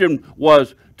the vision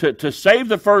was to save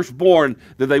the firstborn,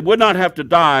 that they would not have to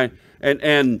die,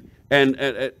 and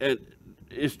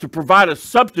is to provide a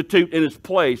substitute in his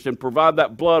place and provide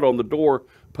that blood on the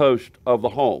doorpost of the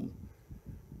home.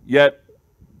 Yet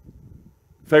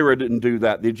Pharaoh didn't do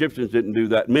that. The Egyptians didn't do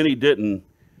that. Many didn't.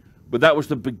 But that was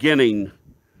the beginning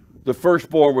the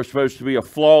firstborn was supposed to be a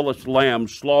flawless lamb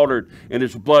slaughtered and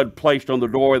its blood placed on the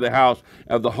door of the house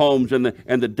of the homes, and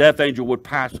the death angel would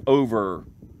pass over.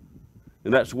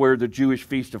 And that's where the Jewish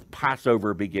feast of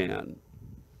Passover began.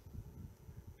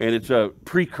 And it's a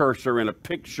precursor and a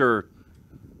picture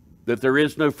that there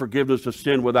is no forgiveness of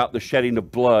sin without the shedding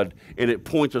of blood. And it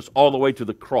points us all the way to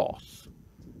the cross.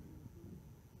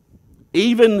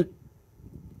 Even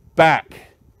back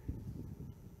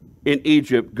in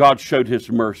Egypt, God showed his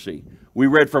mercy. We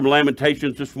read from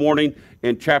Lamentations this morning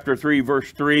in chapter 3,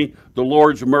 verse 3, the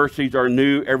Lord's mercies are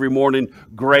new every morning.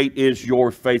 Great is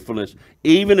your faithfulness.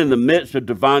 Even in the midst of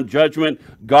divine judgment,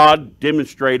 God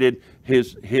demonstrated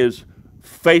his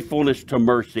faithfulness to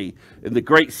mercy. And the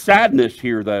great sadness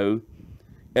here, though,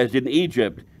 as in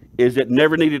Egypt, is it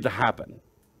never needed to happen.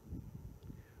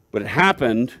 But it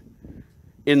happened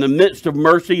in the midst of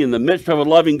mercy, in the midst of a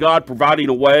loving God providing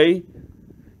a way.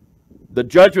 The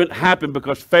judgment happened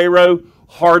because Pharaoh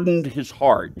hardened his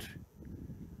heart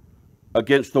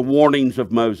against the warnings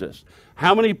of Moses.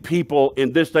 How many people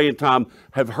in this day and time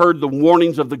have heard the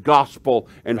warnings of the gospel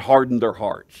and hardened their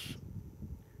hearts?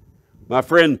 My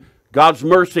friend, God's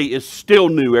mercy is still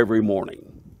new every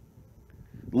morning.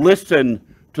 Listen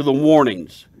to the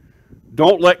warnings.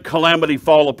 Don't let calamity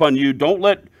fall upon you. Don't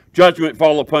let judgment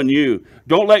fall upon you.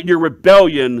 Don't let your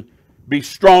rebellion be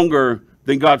stronger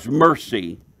than God's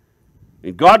mercy.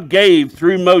 And God gave,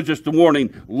 through Moses, the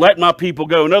warning, let my people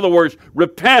go. In other words,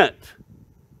 repent.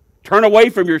 Turn away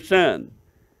from your sin.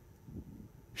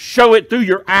 Show it through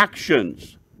your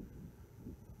actions.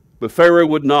 But Pharaoh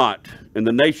would not, and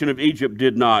the nation of Egypt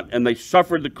did not, and they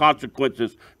suffered the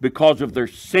consequences because of their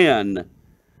sin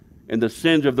and the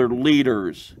sins of their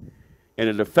leaders, and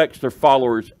it affects their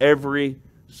followers every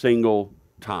single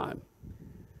time.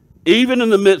 Even in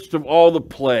the midst of all the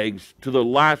plagues, to the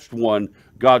last one,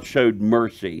 God showed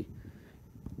mercy,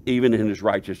 even in his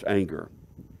righteous anger.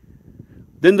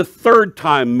 Then the third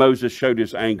time Moses showed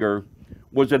his anger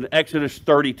was in Exodus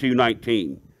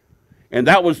 32:19. And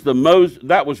that was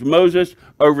Moses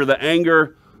over the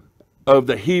anger of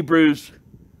the Hebrews'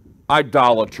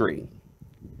 idolatry.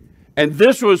 And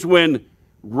this was when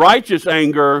righteous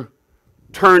anger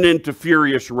turned into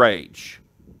furious rage.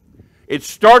 It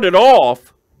started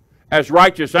off as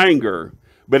righteous anger,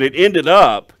 but it ended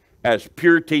up as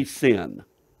purity sin.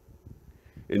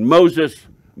 And Moses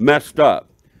messed up.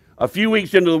 A few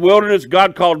weeks into the wilderness,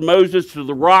 God called Moses to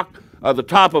the rock, the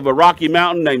top of a rocky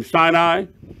mountain named Sinai.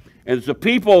 And as the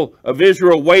people of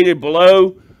Israel waited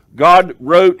below, God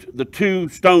wrote the 2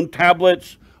 stone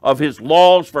tablets of his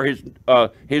laws for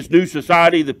his new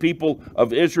society, the people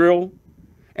of Israel.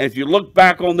 And if you look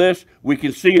back on this, we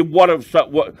can see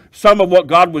some of what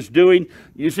God was doing.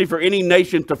 You see, for any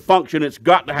nation to function, it's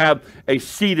got to have a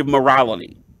seed of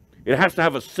morality. It has to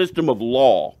have a system of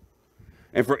law.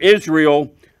 And for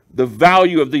Israel, the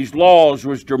value of these laws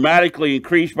was dramatically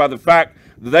increased by the fact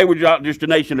that they were not just a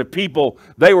nation of people,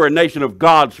 they were a nation of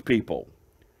God's people.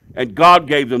 And God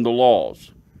gave them the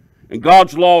laws. And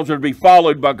God's laws are to be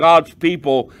followed by God's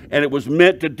people, and it was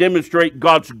meant to demonstrate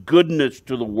God's goodness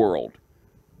to the world.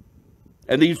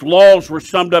 And these laws were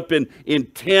summed up in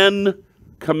 10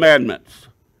 commandments.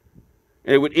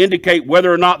 And it would indicate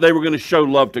whether or not they were going to show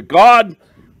love to God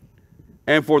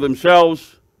and for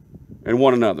themselves and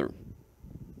one another.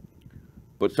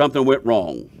 But something went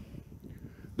wrong.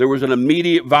 There was an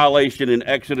immediate violation in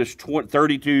Exodus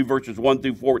 32, verses 1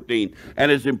 through 14.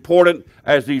 And as important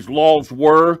as these laws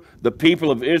were, the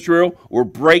people of Israel were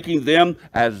breaking them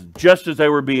just as they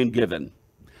were being given.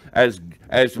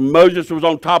 As Moses was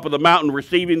on top of the mountain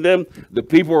receiving them, the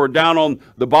people were down on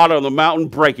the bottom of the mountain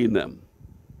breaking them.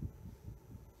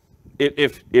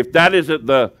 If that isn't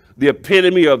the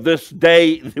epitome of this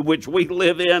day which we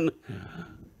live in,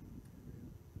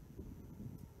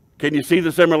 can you see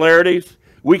the similarities?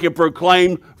 We can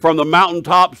proclaim from the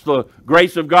mountaintops the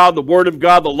grace of God, the word of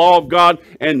God, the law of God,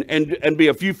 and be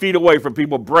a few feet away from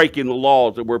people breaking the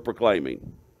laws that we're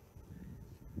proclaiming.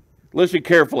 Listen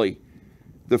carefully.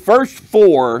 The first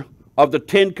 4 of the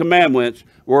 10 commandments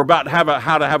were about how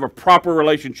to have a proper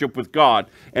relationship with God.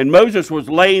 And Moses was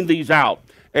laying these out.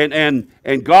 And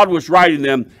God was writing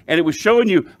them. And it was showing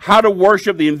you how to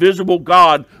worship the invisible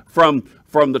God from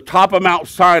the top of Mount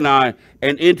Sinai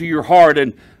and into your heart.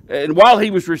 And while he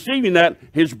was receiving that,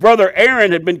 his brother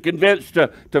Aaron had been convinced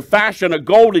to fashion a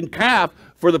golden calf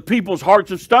for the people's hearts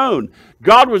of stone.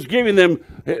 God was giving them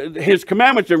his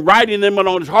commandments and writing them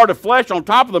on his heart of flesh on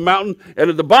top of the mountain. And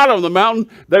at the bottom of the mountain,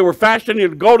 they were fashioning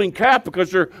a golden calf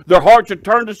because their hearts had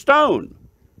turned to stone.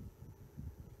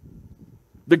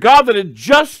 The God that had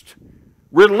just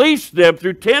released them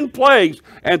through 10 plagues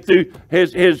and through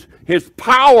his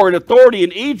power and authority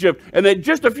in Egypt. And then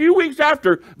just a few weeks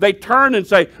after, they turn and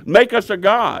say, make us a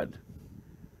god.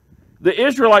 The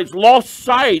Israelites lost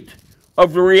sight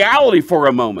of the reality for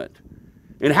a moment.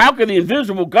 And how can the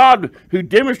invisible God, who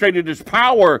demonstrated his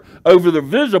power over the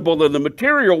visible and the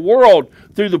material world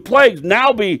through the plagues,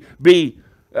 now he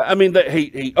opened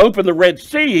the Red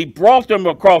Sea, he brought them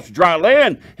across dry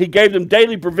land, he gave them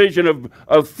daily provision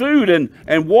of food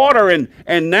and water,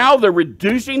 and now they're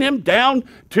reducing him down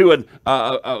to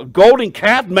a golden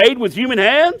calf made with human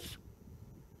hands?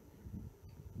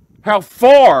 How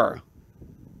far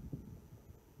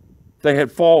they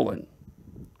had fallen.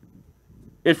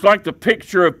 It's like the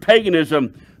picture of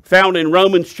paganism found in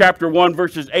Romans chapter 1,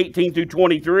 verses 18 through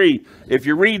 23. If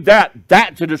you read that,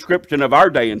 that's a description of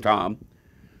our day and time,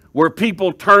 where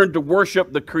people turn to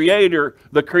worship the Creator,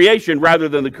 the creation, rather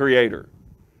than the Creator.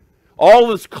 All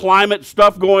this climate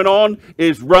stuff going on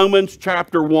is Romans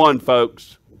chapter 1,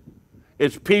 folks.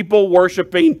 It's people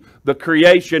worshiping the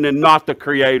creation and not the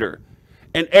Creator.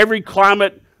 And every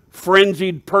climate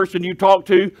frenzied person you talk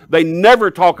to, they never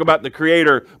talk about the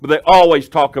Creator, but they always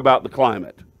talk about the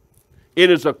climate. It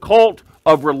is a cult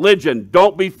of religion.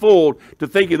 Don't be fooled to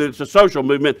thinking that it's a social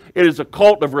movement. It is a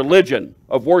cult of religion,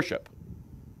 of worship.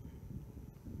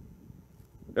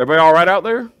 Everybody all right out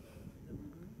there?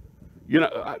 You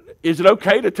know, is it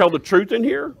okay to tell the truth in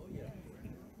here?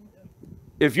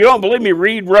 If you don't believe me,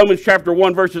 read Romans chapter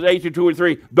 1, verses 8 through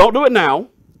 23. Don't do it now,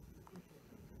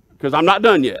 because I'm not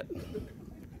done yet.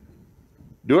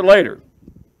 Do it later.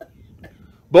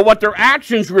 But what their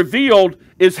actions revealed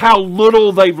is how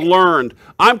little they've learned.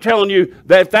 I'm telling you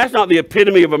that if that's not the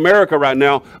epitome of America right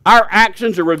now, our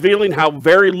actions are revealing how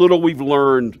very little we've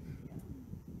learned.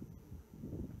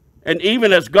 And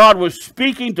even as God was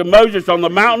speaking to Moses on the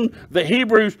mountain, the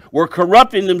Hebrews were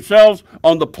corrupting themselves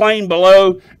on the plain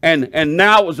below, and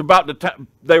now it was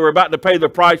they were about to pay the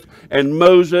price. And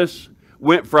Moses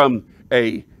went from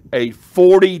a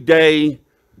 40-day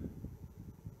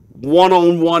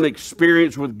one-on-one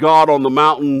experience with God on the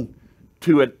mountain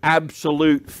to an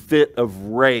absolute fit of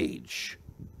rage.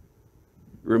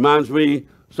 It reminds me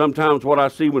sometimes what I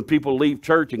see when people leave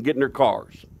church and get in their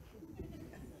cars.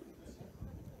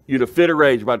 You'd a fit of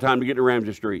rage by the time you get to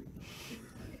Ramsey Street.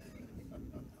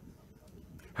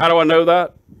 How do I know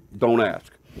that? Don't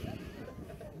ask.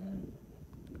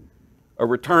 A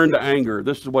return to anger.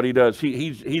 This is what he does. He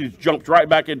just jumps right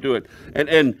back into it.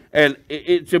 And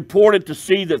it's important to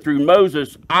see that through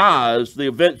Moses' eyes, the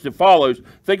events that follows,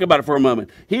 think about it for a moment.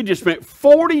 He just spent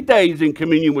 40 days in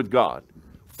communion with God.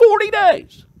 40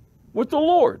 days with the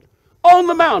Lord on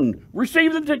the mountain,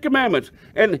 received the 10 Commandments,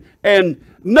 and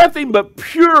nothing but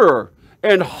pure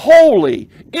and holy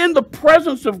in the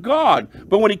presence of God.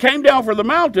 But when he came down from the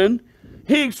mountain,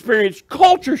 he experienced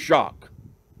culture shock.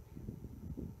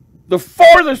 The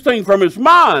farthest thing from his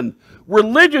mind,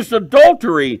 religious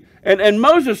adultery. And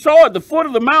Moses saw at the foot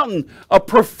of the mountain a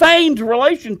profaned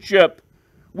relationship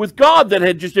with God that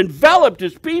had just enveloped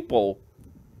his people.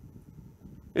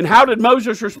 And how did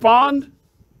Moses respond?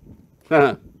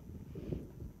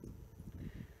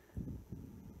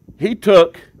 He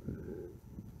took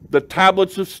the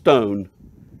tablets of stone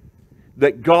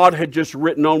that God had just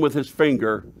written on with his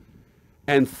finger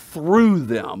and threw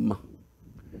them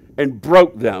and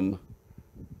broke them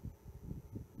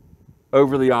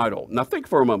over the idol. Now think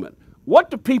for a moment.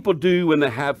 What do people do when they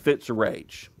have fits of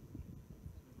rage?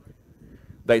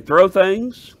 They throw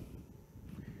things.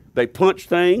 They punch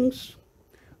things.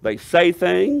 They say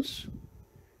things.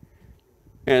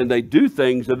 And they do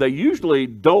things that they usually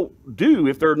don't do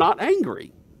if they're not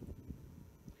angry.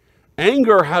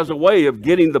 Anger has a way of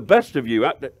getting the best of you.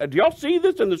 Do y'all see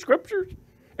this in the scriptures?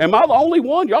 Am I the only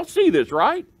one? Y'all see this,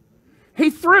 right? He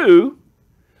threw.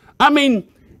 I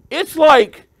mean, it's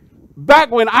like back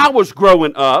when I was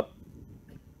growing up,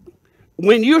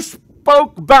 when you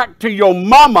spoke back to your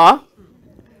mama,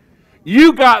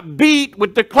 you got beat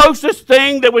with the closest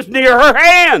thing that was near her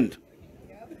hand.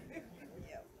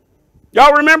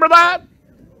 Y'all remember that?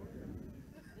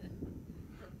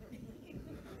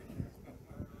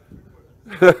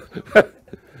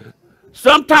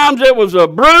 Sometimes it was a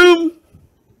broom.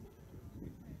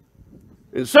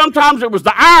 And sometimes it was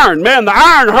the iron. Man, the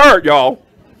iron hurt, y'all.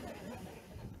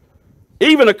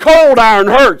 Even a cold iron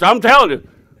hurts, I'm telling you.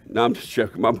 No, I'm just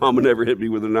joking. My mama never hit me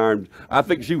with an iron. I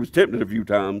think she was tempted a few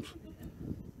times.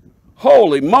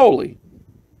 Holy moly.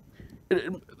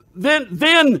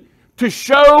 Then to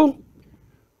show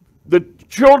the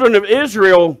children of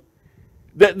Israel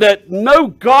that no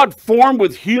God formed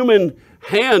with human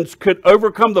hands could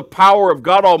overcome the power of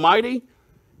God Almighty,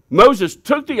 Moses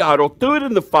took the idol, threw it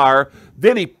in the fire,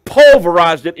 then he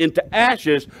pulverized it into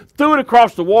ashes, threw it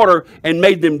across the water, and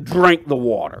made them drink the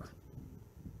water.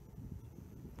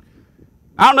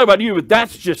 I don't know about you, but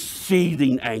that's just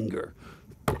seething anger.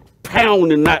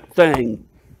 Pounding that thing.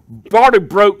 Already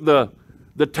broke the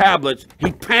tablets.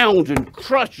 He pounds and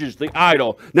crushes the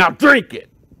idol. Now drink it.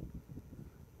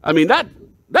 I mean,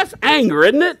 that's anger,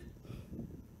 isn't it?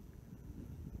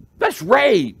 That's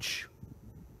rage.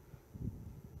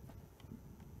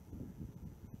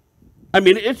 I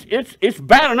mean, it's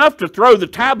bad enough to throw the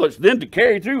tablets, then to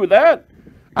carry through with that.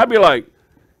 I'd be like,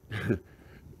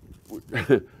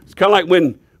 it's kind of like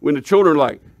when the children,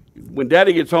 like, when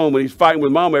Daddy gets home and he's fighting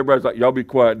with Mom, everybody's like, y'all be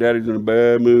quiet, Daddy's in a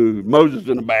bad mood. Moses is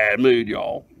in a bad mood,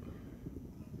 y'all.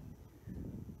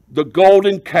 The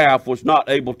golden calf was not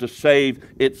able to save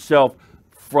itself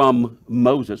from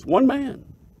Moses. One man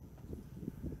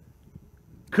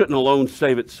couldn't alone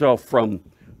save itself from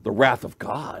the wrath of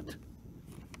God.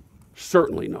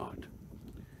 Certainly not.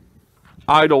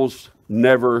 Idols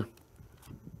never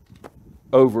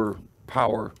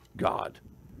overpower God.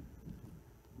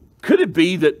 Could it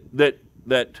be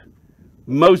that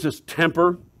Moses'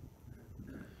 temper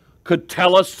could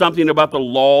tell us something about the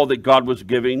law that God was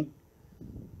giving?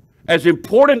 As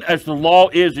important as the law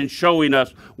is in showing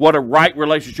us what a right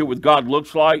relationship with God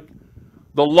looks like,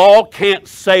 the law can't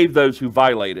save those who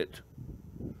violate it.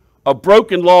 A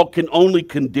broken law can only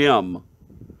condemn,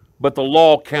 but the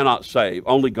law cannot save.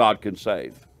 Only God can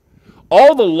save.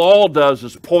 All the law does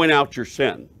is point out your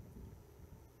sin,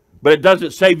 but it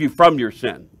doesn't save you from your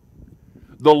sin.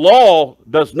 The law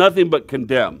does nothing but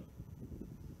condemn.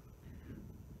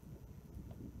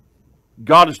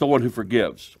 God is the one who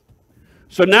forgives.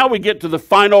 So now we get to the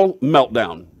final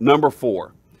meltdown, number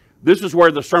 4. This is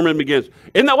where the sermon begins.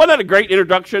 Wasn't that a great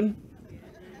introduction?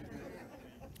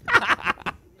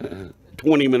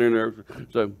 20-minute.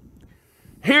 So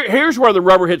here's where the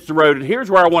rubber hits the road, and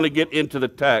here's where I want to get into the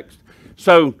text.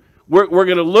 So we're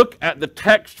going to look at the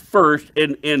text first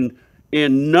in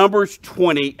Numbers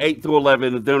 20, 8 through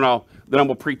 11, and then I'm going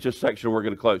to preach this section and we're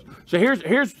going to close. So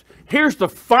here's the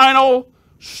final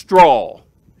straw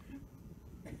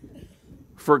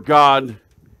for God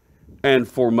and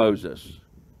for Moses.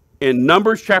 In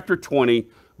Numbers chapter 20,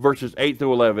 verses 8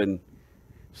 through 11,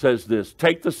 says this: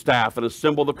 take the staff and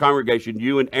assemble the congregation,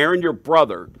 you and Aaron your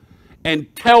brother,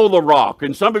 and tell the rock.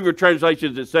 In some of your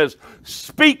translations it says,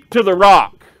 speak to the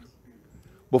rock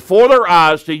before their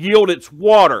eyes to yield its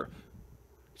water.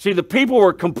 See, the people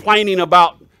were complaining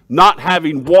about not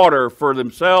having water for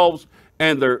themselves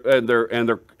and their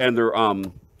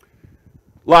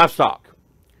livestock.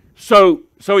 So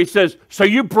he says, so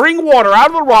you bring water out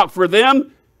of the rock for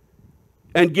them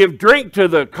and give drink to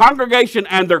the congregation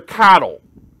and their cattle.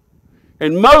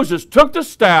 And Moses took the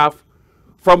staff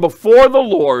from before the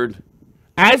Lord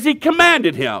as he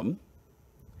commanded him.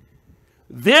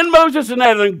 Then Moses and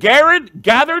Aaron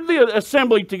gathered the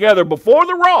assembly together before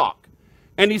the rock.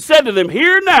 And he said to them,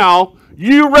 hear now,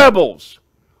 you rebels.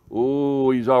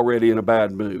 Oh, he's already in a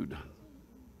bad mood.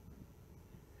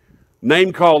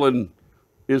 Name calling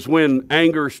is when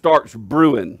anger starts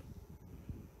brewing.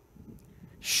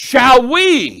 Shall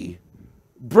we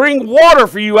bring water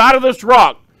for you out of this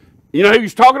rock? You know who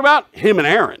he's talking about? Him and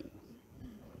Aaron.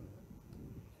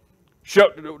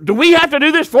 Do we have to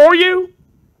do this for you?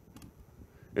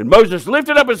 And Moses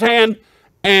lifted up his hand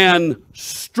and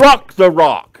struck the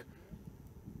rock.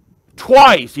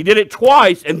 Twice. He did it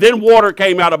twice, and then water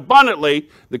came out abundantly.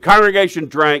 The congregation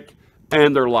drank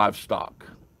and their livestock.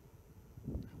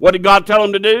 What did God tell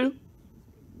him to do?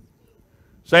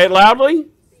 Say it loudly.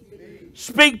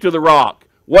 Speak to the rock.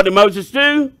 What did Moses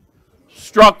do?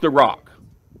 Struck the rock.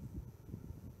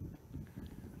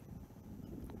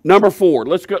 Number 4.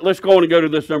 Let's go on and go to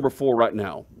this number 4 right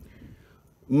now.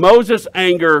 Moses'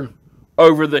 anger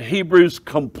over the Hebrews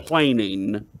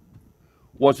complaining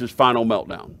was his final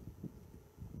meltdown.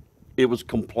 It was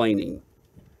complaining.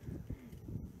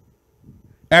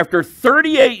 After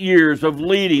 38 years of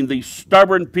leading these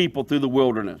stubborn people through the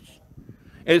wilderness,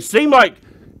 and it seemed like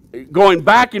going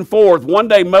back and forth. One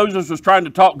day Moses was trying to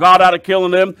talk God out of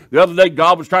killing them. The other day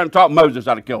God was trying to talk Moses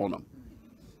out of killing them.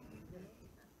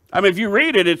 I mean, if you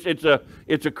read it,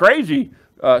 it's a crazy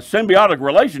symbiotic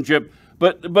relationship.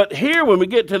 But here, when we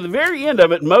get to the very end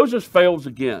of it, Moses fails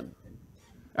again.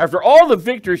 After all the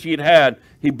victories he had,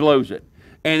 he blows it.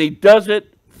 And he does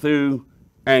it through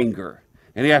anger.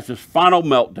 And he has his final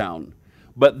meltdown.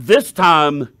 But this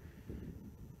time,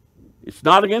 it's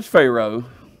not against Pharaoh.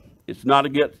 It's not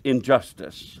against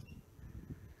injustice.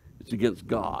 It's against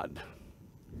God.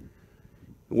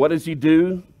 And what does he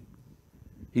do?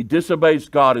 He disobeys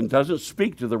God and doesn't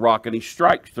speak to the rock, and he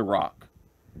strikes the rock.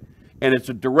 And it's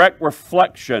a direct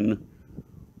reflection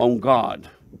on God.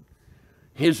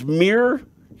 His mere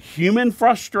human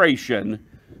frustration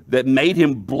that made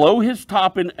him blow his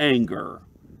top in anger.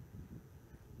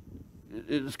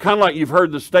 It's kind of like you've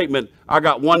heard the statement, I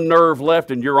got one nerve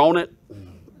left and you're on it.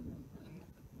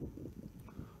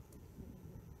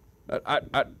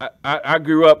 I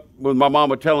grew up with my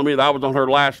mama telling me that I was on her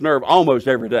last nerve almost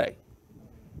every day.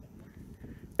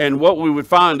 And what we would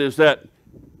find is that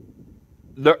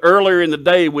the earlier in the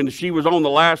day when she was on the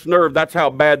last nerve, that's how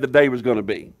bad the day was going to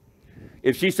be.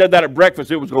 If she said that at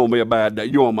breakfast, it was going to be a bad day.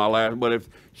 You're on my last. But if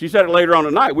she said it later on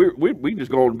at night, we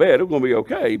just go to bed. It was going to be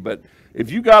okay. But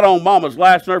if you got on mama's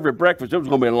last nerve at breakfast, it was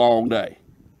going to be a long day.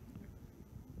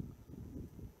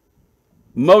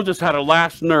 Moses had a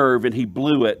last nerve and he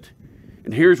blew it.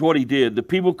 And here's what he did. The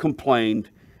people complained.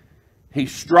 He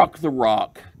struck the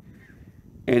rock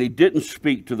and he didn't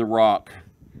speak to the rock.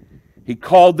 He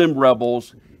called them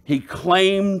rebels. He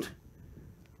claimed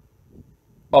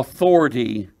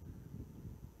authority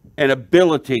and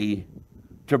ability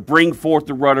to bring forth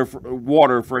the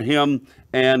water for him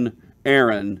and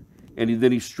Aaron. And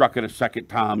then he struck it a second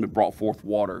time and brought forth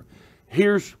water.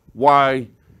 Here's why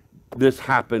this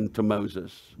happened to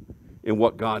Moses and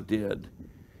what God did.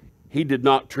 He did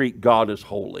not treat God as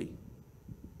holy.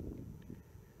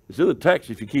 It's in the text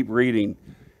if you keep reading.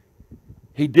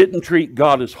 He didn't treat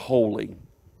God as holy.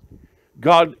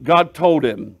 God told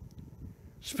him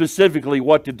specifically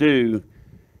what to do,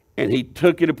 and he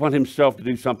took it upon himself to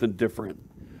do something different.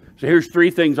 So here's three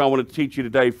things I want to teach you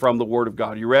today from the Word of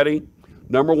God. You ready?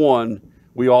 Number one,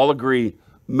 we all agree,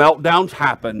 meltdowns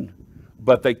happen,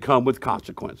 but they come with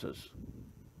consequences.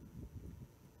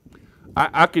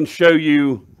 I can show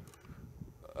you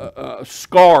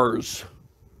scars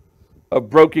of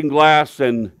broken glass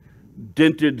and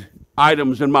dented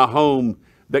items in my home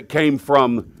that came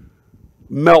from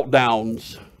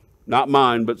meltdowns. Not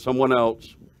mine, but someone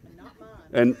else.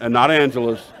 And not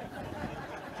Angela's.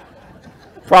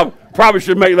 Probably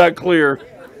should make that clear.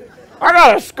 I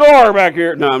got a scar back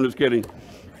here. No, I'm just kidding.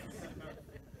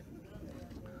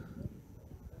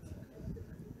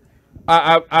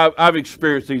 I've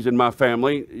experienced these in my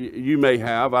family. You may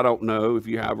have. I don't know if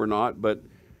you have or not, but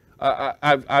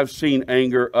I've seen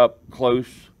anger up close.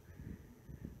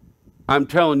 I'm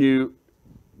telling you,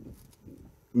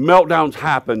 meltdowns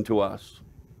happen to us.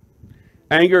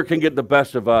 Anger can get the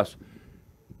best of us.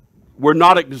 We're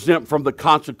not exempt from the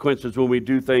consequences when we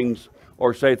do things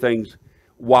or say things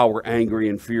while we're angry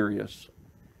and furious.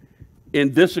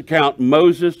 In this account,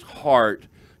 Moses' heart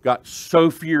got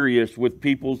so furious with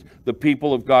the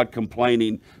people of God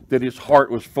complaining that his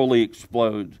heart was fully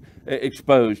exposed.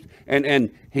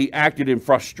 And he acted in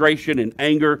frustration and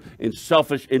anger and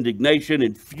selfish indignation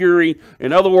and fury.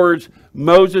 In other words,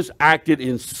 Moses acted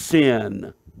in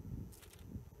sin.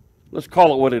 Let's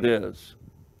call it what it is.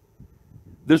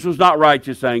 This was not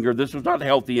righteous anger. This was not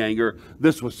healthy anger.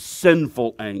 This was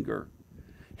sinful anger.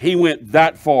 He went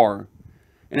that far.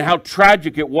 And how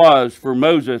tragic it was for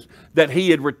Moses that he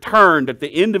had returned at the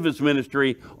end of his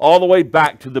ministry all the way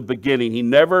back to the beginning. He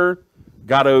never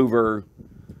got over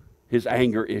his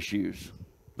anger issues.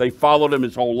 They followed him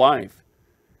his whole life.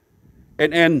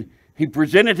 And he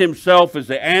presented himself as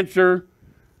the answer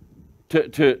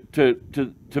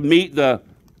to meet the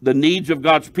needs of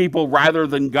God's people rather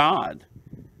than God.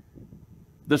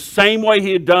 The same way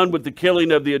he had done with the killing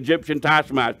of the Egyptian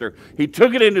taskmaster. He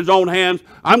took it in his own hands.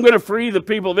 I'm going to free the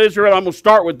people of Israel. I'm going to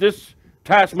start with this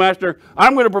taskmaster.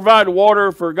 I'm going to provide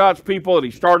water for God's people. And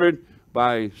he started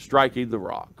by striking the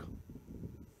rock.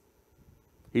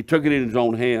 He took it in his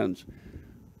own hands.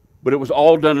 But it was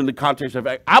all done in the context of,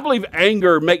 I believe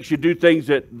anger makes you do things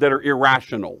that are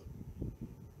irrational.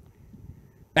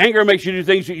 Anger makes you do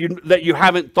things that you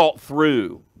haven't thought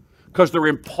through because they're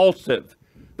impulsive.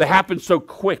 They happen so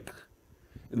quick.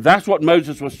 That's what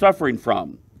Moses was suffering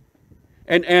from.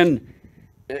 And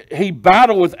he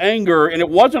battled with anger, and it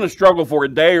wasn't a struggle for a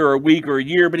day or a week or a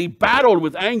year, but he battled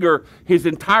with anger his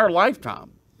entire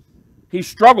lifetime. He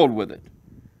struggled with it.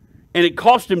 And it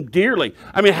cost him dearly.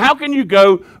 I mean, how can you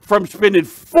go from spending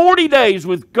 40 days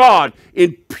with God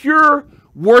in pure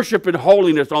worship and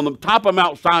holiness on the top of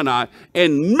Mount Sinai,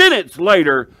 and minutes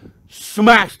later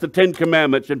smash the Ten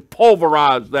Commandments and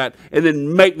pulverize that and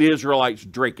then make the Israelites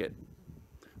drink it?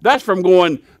 That's from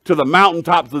going to the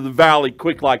mountaintops of the valley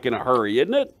quick like in a hurry,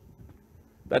 isn't it?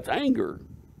 That's anger.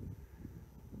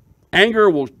 Anger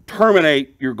will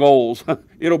terminate your goals.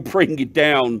 It'll bring you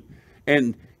down.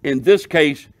 And in this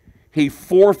case, he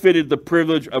forfeited the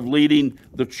privilege of leading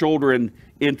the children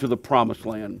into the promised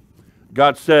land.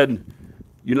 God said,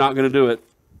 You're not going to do it.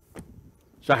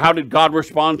 So how did God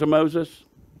respond to Moses?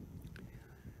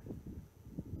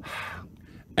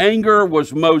 Anger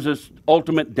was Moses'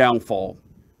 ultimate downfall.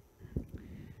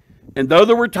 And though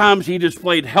there were times he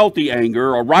displayed healthy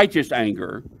anger or righteous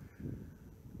anger,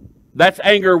 that's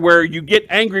anger where you get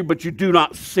angry but you do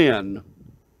not sin.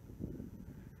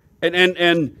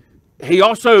 And he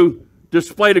also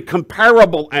displayed a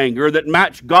comparable anger that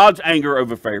matched God's anger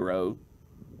over Pharaoh.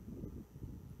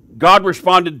 God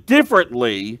responded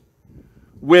differently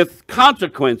with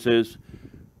consequences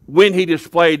when he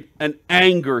displayed an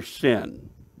anger sin.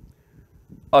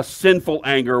 A sinful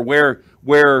anger where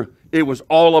it was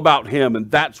all about him, and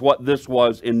that's what this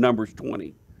was in Numbers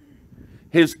 20.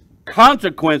 His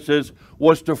consequences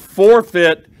was to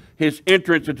forfeit his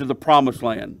entrance into the promised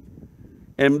land.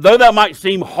 And though that might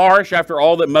seem harsh after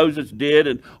all that Moses did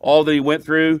and all that he went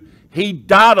through, he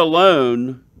died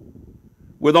alone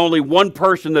with only one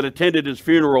person that attended his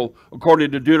funeral,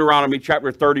 according to Deuteronomy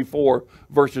chapter 34,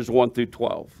 verses 1 through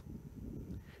 12.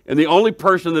 And the only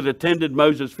person that attended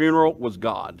Moses' funeral was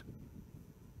God.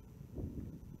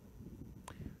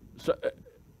 So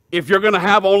if you're going to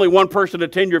have only one person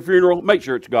attend your funeral, make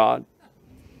sure it's God.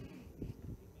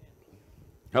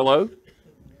 Hello?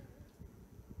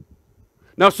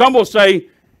 Now some will say,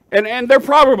 and they're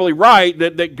probably right,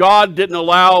 that God didn't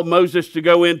allow Moses to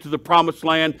go into the promised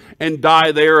land and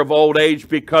die there of old age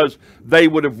because they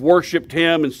would have worshipped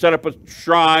him and set up a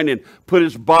shrine and put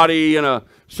his body in a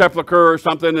sepulcher or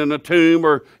something in a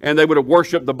tomb, and they would have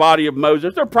worshipped the body of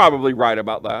Moses. They're probably right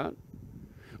about that.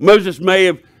 Moses may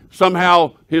have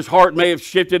somehow, his heart may have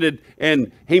shifted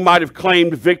and he might have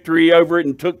claimed victory over it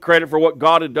and took credit for what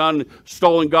God had done,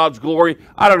 stolen God's glory.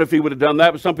 I don't know if he would have done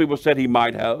that, but some people said he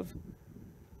might have.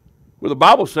 Well, the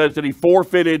Bible says that he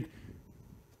forfeited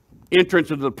entrance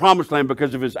into the promised land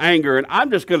because of his anger, and I'm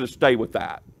just going to stay with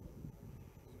that.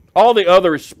 All the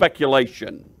other is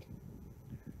speculation.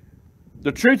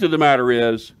 The truth of the matter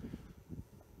is,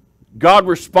 God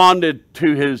responded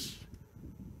to his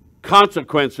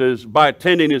consequences by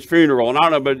attending his funeral. And I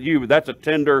don't know about you, but that's a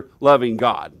tender, loving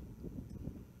God.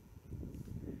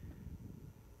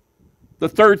 The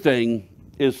third thing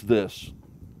is this.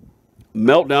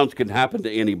 Meltdowns can happen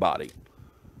to anybody.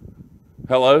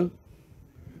 Hello?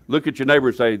 Look at your neighbor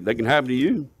and say, they can happen to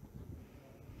you.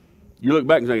 You look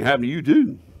back and say, it can happen to you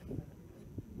too.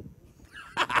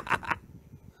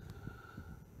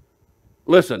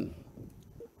 Listen,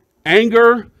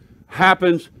 anger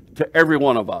happens to every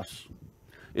one of us.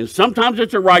 And sometimes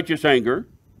it's a righteous anger.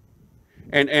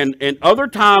 And other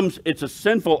times it's a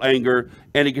sinful anger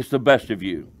and it gets the best of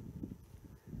you.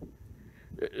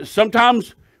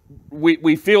 Sometimes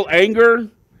we feel anger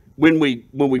when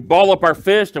we ball up our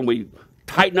fist and we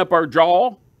tighten up our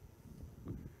jaw.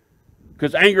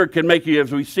 Because anger can make you,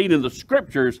 as we've seen in the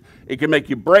scriptures, it can make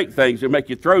you break things, it'll make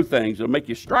you throw things, it'll make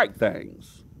you strike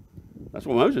things. That's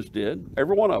what Moses did,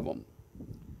 every one of them.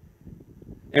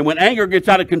 And when anger gets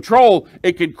out of control,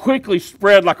 it can quickly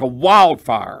spread like a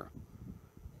wildfire.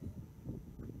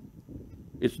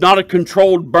 It's not a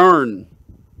controlled burn.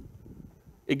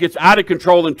 It gets out of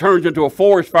control and turns into a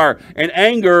forest fire. And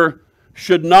anger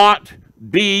should not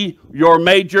be your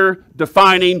major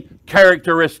defining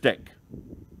characteristic.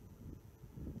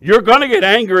 You're going to get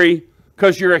angry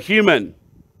because you're a human.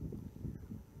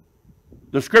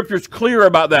 The scripture's clear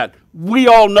about that. We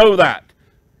all know that.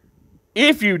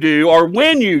 If you do, or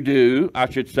when you do, I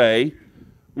should say,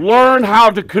 learn how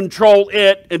to control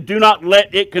it and do not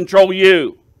let it control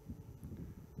you.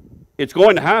 It's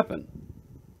going to happen.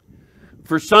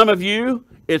 For some of you,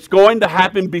 it's going to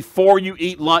happen before you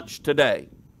eat lunch today.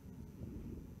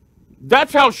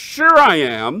 That's how sure I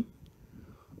am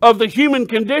of the human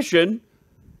condition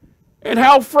and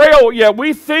how frail. Yeah,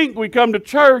 we think we come to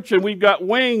church and we've got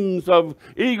wings of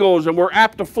eagles and we're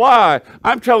apt to fly.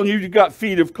 I'm telling you, you've got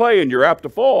feet of clay and you're apt to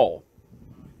fall.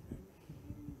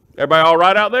 Everybody all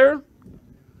right out there?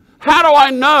 How do I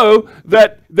know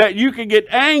that you can get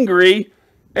angry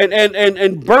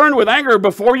and burn with anger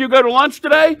before you go to lunch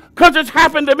today? Because it's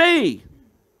happened to me.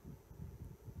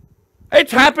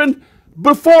 It's happened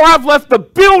before I've left the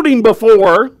building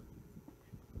before,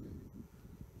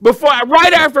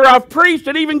 right after I've preached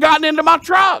and even gotten into my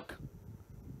truck.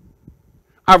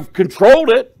 I've controlled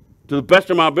it to the best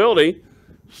of my ability.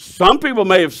 Some people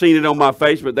may have seen it on my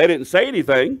face, but they didn't say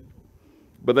anything.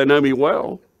 But they know me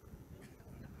well.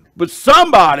 But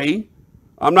somebody,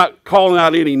 I'm not calling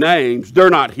out any names, they're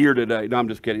not here today. No, I'm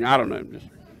just kidding. I don't know.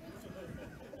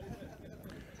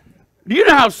 Do you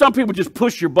know how some people just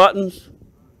push your buttons?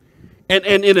 And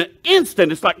in an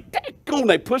instant, it's like, daggone,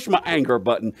 they push my anger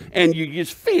button, and you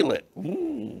just feel it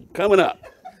coming up.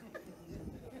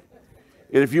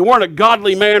 And if you weren't a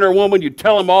godly man or woman, you'd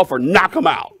tell them off or knock them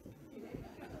out.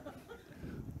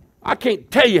 I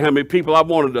can't tell you how many people I've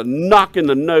wanted to knock in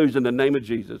the nose in the name of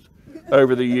Jesus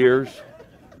over the years.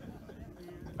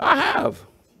 I have.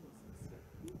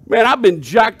 Man, I've been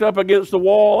jacked up against the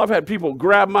wall. I've had people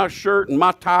grab my shirt and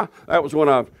my tie. That was when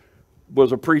I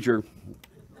was a preacher.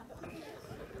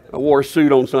 I wore a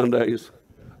suit on Sundays.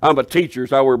 I'm a teacher,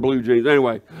 so I wear blue jeans.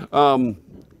 Anyway, I've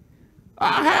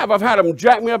had them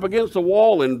jack me up against the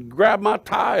wall and grab my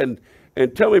tie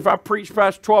and tell me if I preach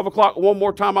past 12 o'clock one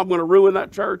more time, I'm going to ruin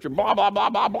that church and blah, blah, blah,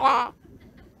 blah, blah.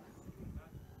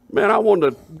 Man, I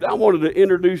wanted to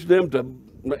introduce them to,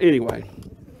 anyway.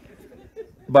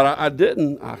 But I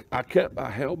didn't. I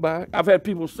held back. I've had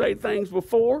people say things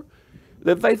before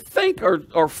that they think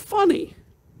are funny.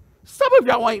 Some of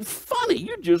y'all ain't funny.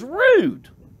 You're just rude.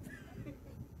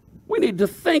 We need to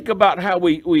think about how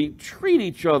we treat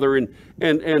each other and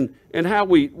how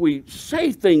we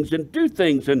say things and do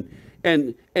things and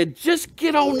just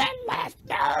get on that last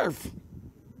nerve.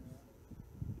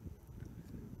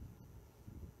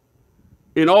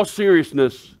 In all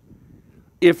seriousness,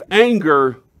 if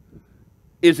anger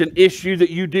is an issue that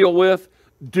you deal with,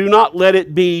 do not let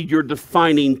it be your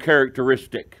defining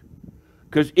characteristic.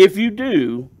 Because if you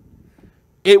do,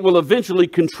 it will eventually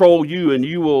control you and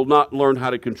you will not learn how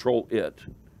to control it.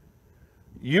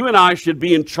 You and I should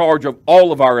be in charge of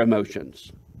all of our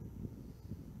emotions.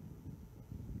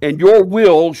 And your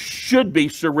will should be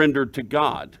surrendered to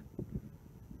God.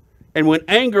 And when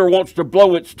anger wants to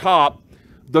blow its top,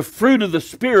 the fruit of the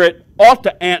Spirit ought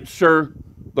to answer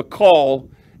the call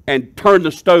and turn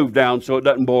the stove down so it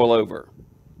doesn't boil over.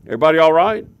 Everybody all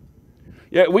right?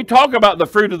 Yeah, we talk about the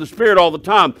fruit of the Spirit all the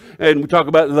time, and we talk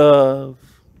about love.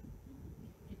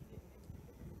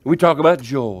 We talk about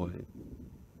joy.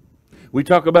 We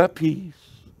talk about peace.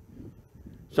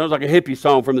 Sounds like a hippie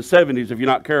song from the 70s if you're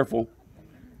not careful.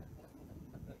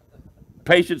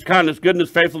 Patience, kindness, goodness,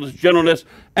 faithfulness, gentleness,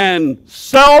 and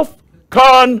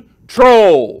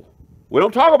self-control. We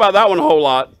don't talk about that one a whole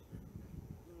lot.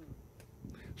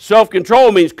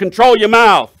 Self-control means control your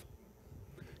mouth,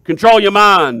 control your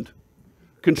mind,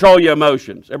 control your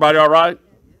emotions. Everybody all right?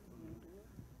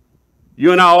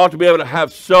 You and I ought to be able to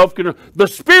have self-control. The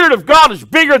Spirit of God is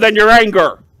bigger than your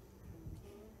anger.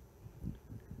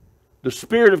 The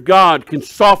Spirit of God can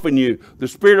soften you. The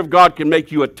Spirit of God can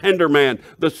make you a tender man.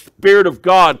 The Spirit of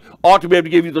God ought to be able to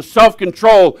give you the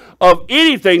self-control of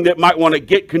anything that might want to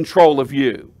get control of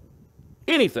you.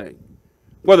 Anything.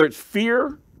 Whether it's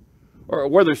fear, or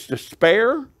whether it's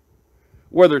despair,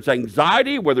 whether it's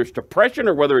anxiety, whether it's depression,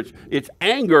 or whether it's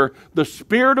anger, the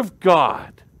Spirit of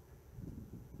God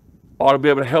ought to be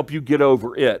able to help you get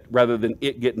over it rather than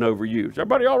it getting over you. Is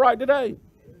everybody all right today?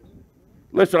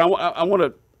 Listen, I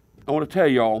want to tell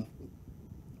y'all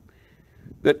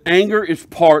that anger is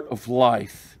part of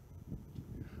life,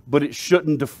 but it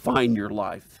shouldn't define your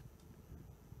life.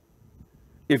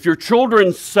 If your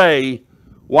children say,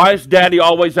 "Why is Daddy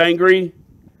always angry?"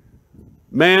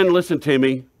 Man, listen to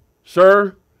me.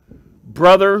 Sir,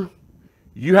 brother,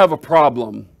 you have a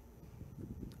problem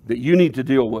that you need to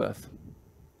deal with.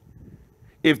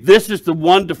 If this is the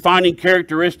one defining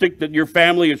characteristic that your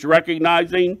family is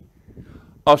recognizing,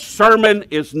 a sermon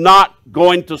is not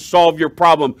going to solve your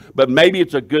problem, but maybe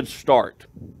it's a good start.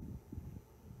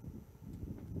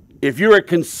 If you're a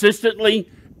consistently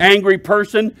angry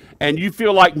person and you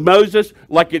feel like Moses,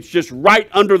 like it's just right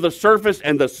under the surface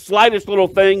and the slightest little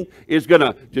thing is going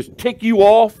to just tick you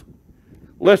off,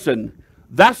 listen,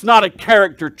 that's not a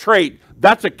character trait,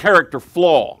 that's a character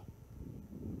flaw.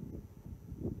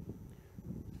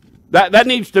 That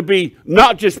needs to be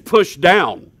not just pushed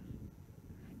down,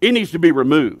 it needs to be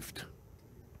removed.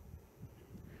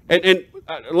 And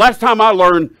last time I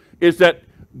learned is that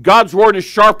God's word is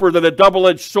sharper than a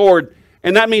double-edged sword,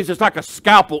 and that means it's like a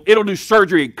scalpel. It'll do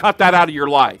surgery and cut that out of your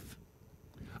life.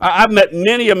 I've met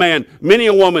many a man, many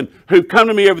a woman who've come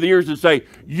to me over the years and say,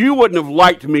 "You wouldn't have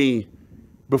liked me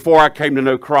before I came to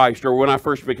know Christ, or when I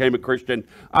first became a Christian.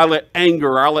 I let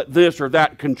anger, I let this or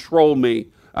that control me.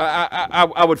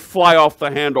 I would fly off the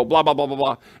handle, blah, blah, blah, blah,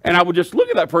 blah." And I would just look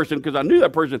at that person because I knew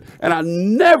that person, and I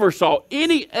never saw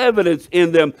any evidence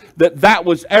in them that that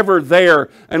was ever there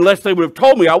unless they would have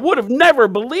told me. I would have never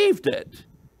believed it.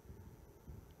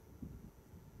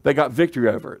 They got victory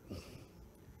over it.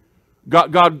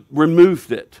 God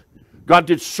removed it. God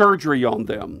did surgery on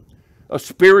them, a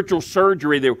spiritual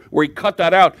surgery there where he cut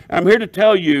that out. And I'm here to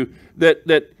tell you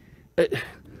that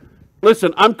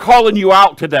listen, I'm calling you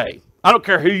out today. I don't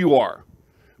care who you are.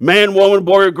 Man, woman,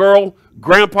 boy, or girl,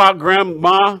 grandpa,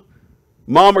 grandma,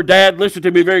 Mom or dad, listen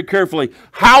to me very carefully.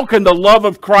 How can the love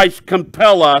of Christ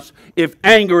compel us if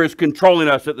anger is controlling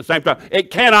us at the same time?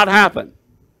 It cannot happen.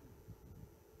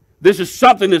 This is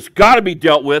something that's got to be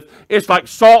dealt with. It's like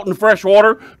salt and fresh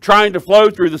water trying to flow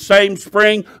through the same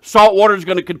spring. Salt water is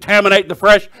going to contaminate the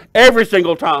fresh every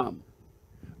single time.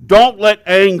 Don't let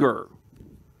anger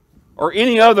or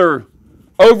any other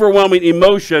overwhelming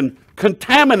emotion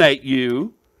contaminate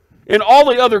you and all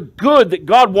the other good that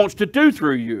God wants to do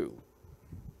through you.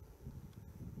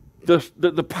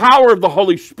 The power of the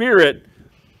Holy Spirit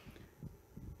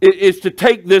is to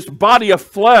take this body of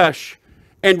flesh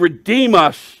and redeem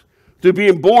us to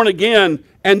being born again,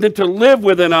 and then to live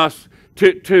within us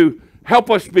to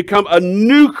help us become a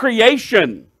new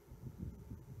creation.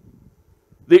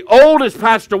 The old has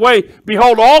passed away.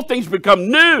 Behold, all things become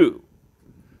new,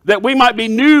 that we might be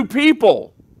new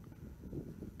people,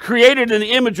 created in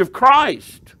the image of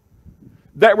Christ,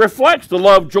 that reflects the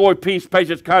love, joy, peace,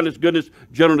 patience, kindness, goodness,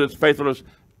 gentleness, faithfulness,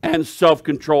 and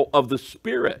self-control of the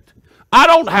Spirit. I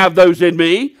don't have those in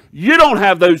me. You don't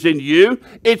have those in you.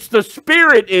 It's the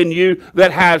Spirit in you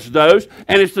that has those.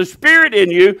 And it's the Spirit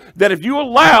in you that if you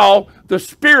allow the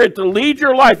Spirit to lead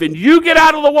your life and you get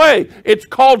out of the way, it's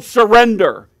called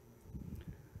surrender.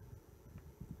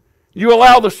 You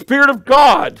allow the Spirit of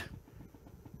God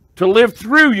to live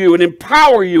through you and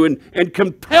empower you and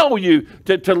compel you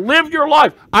to live your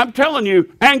life. I'm telling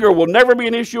you, anger will never be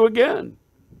an issue again.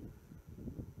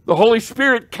 The Holy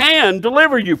Spirit can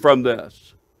deliver you from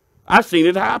this. I've seen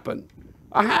it happen.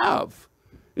 I have.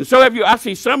 And so have you. I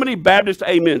see so many Baptist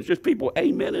amens, just people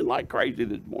amening like crazy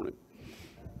this morning.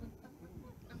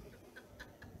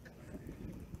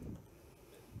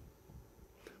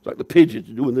 It's like the pigeons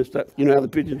doing this stuff. You know how the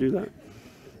pigeons do that?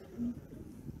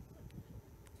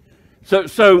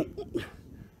 So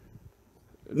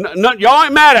y'all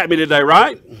ain't mad at me today,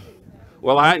 right?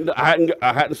 Well, I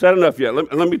hadn't said enough yet.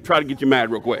 Let me try to get you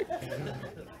mad real quick.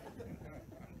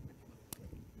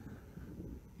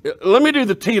 Let me do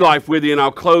the tea life with you, and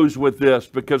I'll close with this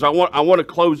because I want to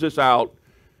close this out.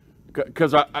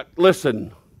 Because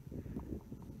listen,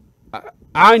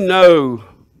 I know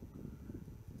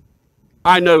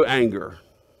anger.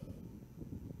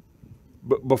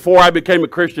 But before I became a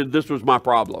Christian, this was my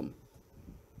problem.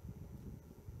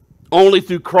 Only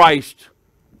through Christ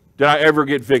did I ever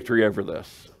get victory over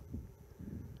this.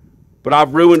 But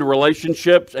I've ruined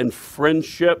relationships and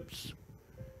friendships.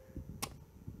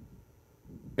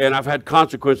 And I've had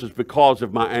consequences because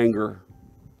of my anger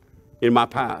in my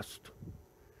past.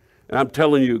 And I'm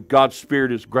telling you, God's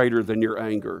Spirit is greater than your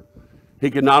anger.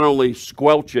 He can not only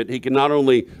squelch it, He can not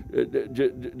only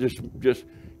just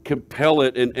compel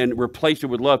it and replace it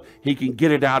with love, He can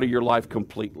get it out of your life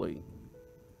completely.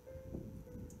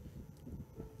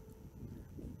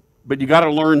 But you got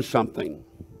to learn something.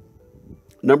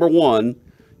 Number one,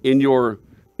 in your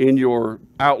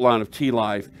outline of Tea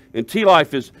Life, and Tea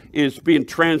Life is being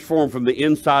transformed from the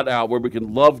inside out, where we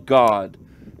can love God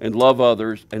and love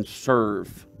others and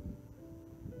serve.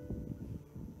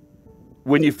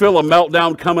 When you feel a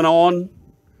meltdown coming on,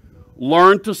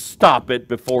 learn to stop it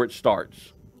before it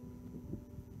starts.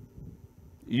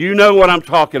 You know what I'm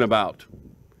talking about.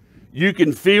 You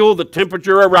can feel the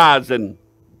temperature arising.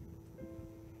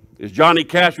 As Johnny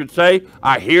Cash would say,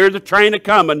 I hear the train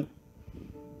a-coming.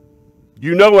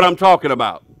 You know what I'm talking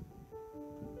about.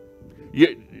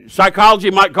 Psychology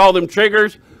might call them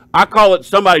triggers. I call it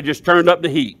somebody just turned up the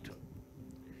heat.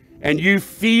 And you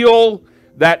feel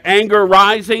that anger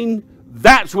rising,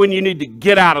 that's when you need to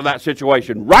get out of that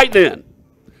situation right then.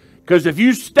 Because if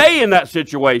you stay in that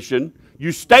situation,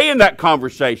 you stay in that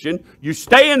conversation, you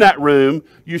stay in that room,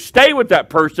 you stay with that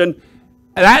person,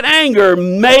 that anger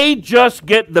may just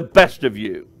get the best of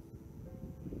you.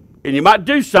 And you might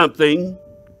do something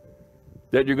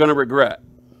that you're going to regret.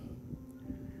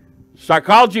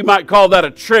 Psychology might call that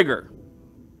a trigger.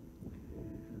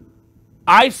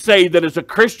 I say that as a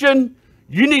Christian,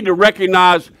 you need to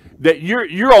recognize that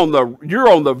you're on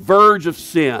the verge of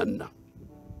sin.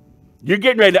 You're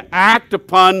getting ready to act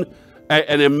upon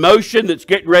an emotion that's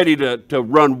getting ready to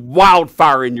run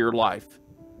wildfire in your life.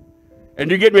 And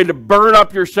you're getting ready to burn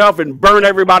up yourself and burn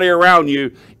everybody around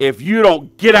you if you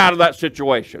don't get out of that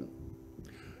situation.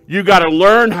 You got to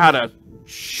learn how to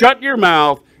shut your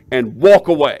mouth and walk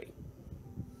away.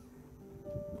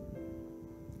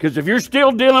 Because if you're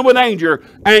still dealing with anger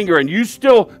and you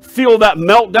still feel that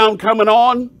meltdown coming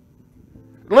on,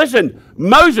 listen,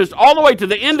 Moses, all the way to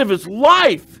the end of his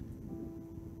life,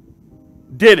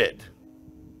 did it.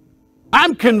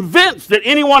 I'm convinced that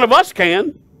any one of us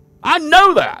can. I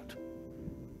know that.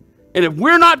 And if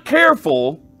we're not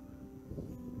careful,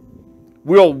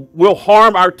 will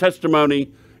harm our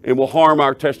testimony and will harm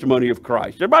our testimony of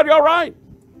Christ. Everybody all right?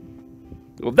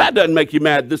 Well, if that doesn't make you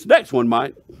mad, this next one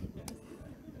might.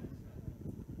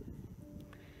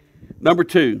 Number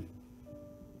 2.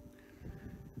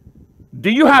 Do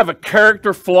you have a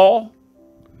character flaw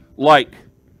like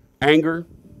anger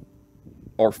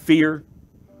or fear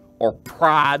or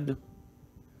pride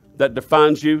that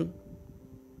defines you?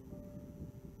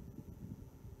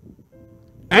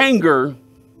 Anger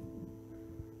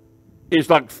is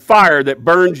like fire that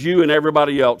burns you and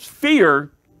everybody else.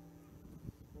 Fear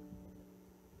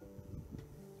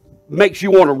makes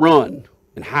you want to run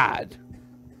and hide.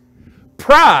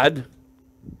 Pride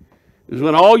is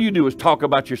when all you do is talk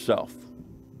about yourself.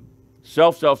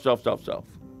 Self, self, self, self, self.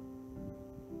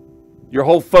 Your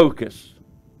whole focus.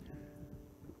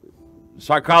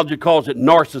 Psychology calls it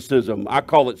narcissism. I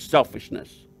call it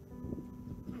selfishness.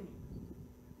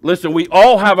 Listen, we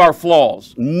all have our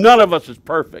flaws. None of us is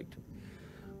perfect.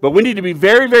 But we need to be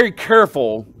very, very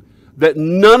careful that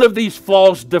none of these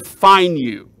flaws define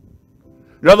you.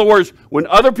 In other words, when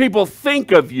other people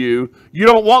think of you, you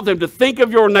don't want them to think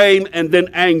of your name and then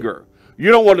anger.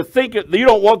 You don't want them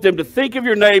to think of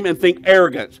your name and think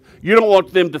arrogance. You don't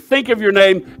want them to think of your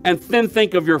name and then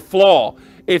think of your flaw.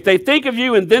 If they think of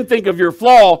you and then think of your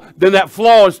flaw, then that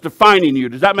flaw is defining you.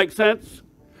 Does that make sense?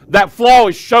 That flaw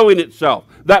is showing itself.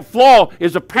 That flaw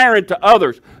is apparent to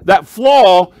others. That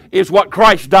flaw is what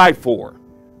Christ died for.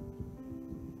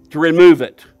 To remove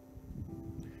it.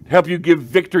 Help you give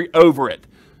victory over it.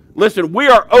 Listen, we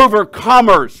are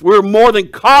overcomers. We're more than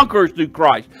conquerors through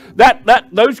Christ.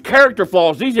 Those character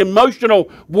flaws, these emotional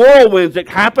whirlwinds that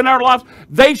happen in our lives,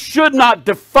 they should not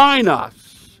define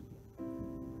us.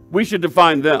 We should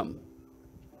define them.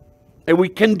 And we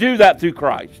can do that through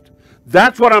Christ.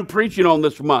 That's what I'm preaching on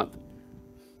this month.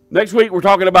 Next week, we're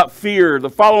talking about fear. The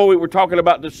following week, we're talking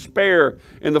about despair.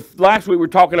 And the last week, we're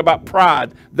talking about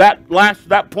pride. That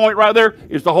point right there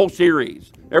is the whole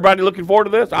series. Everybody looking forward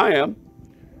to this? I am.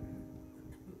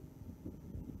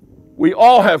 We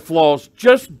all have flaws.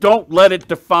 Just don't let it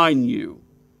define you.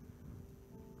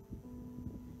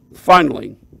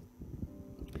 Finally,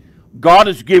 God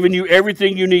has given you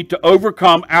everything you need to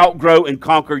overcome, outgrow, and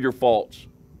conquer your faults.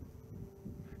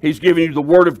 He's given you the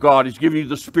Word of God. He's given you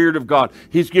the Spirit of God.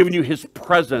 He's given you His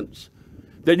presence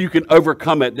that you can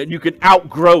overcome it, that you can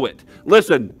outgrow it.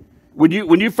 Listen, when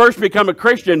you first become a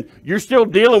Christian, you're still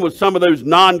dealing with some of those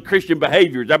non-Christian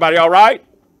behaviors. Everybody all right?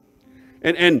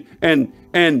 And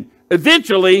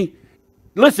eventually,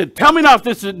 listen, tell me now if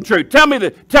this isn't true. Tell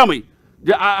me.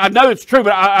 I know it's true,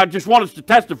 but I just want us to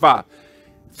testify.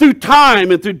 Through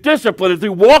time and through discipline and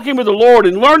through walking with the Lord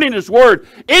and learning His Word,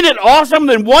 isn't it awesome?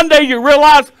 Then one day you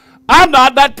realize, I'm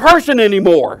not that person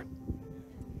anymore.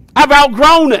 I've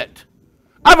outgrown it.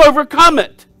 I've overcome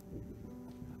it.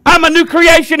 I'm a new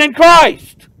creation in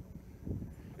Christ.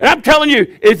 And I'm telling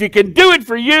you, if He can do it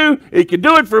for you, He can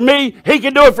do it for me, He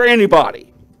can do it for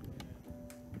anybody.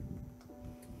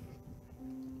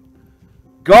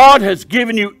 God has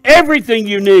given you everything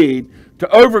you need to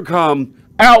overcome,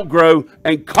 outgrow,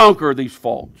 and conquer these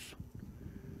faults.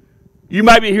 You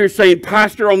might be here saying,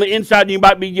 Pastor, on the inside you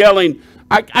might be yelling,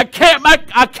 I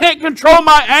can't control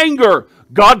my anger.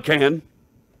 God can.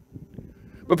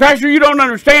 But Pastor, you don't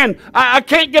understand. I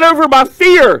can't get over my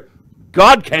fear.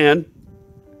 God can.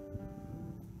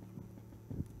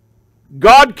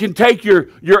 God can take your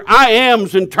I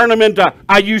ams and turn them into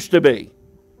I used to be.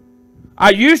 I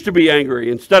used to be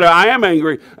angry instead of I am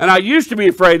angry. And I used to be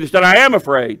afraid instead of I am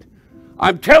afraid.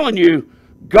 I'm telling you,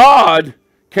 God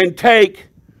can take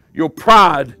your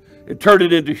pride and turn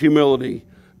it into humility.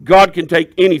 God can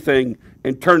take anything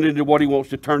and turn it into what He wants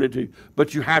to turn it to.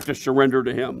 But you have to surrender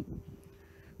to Him.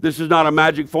 This is not a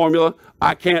magic formula.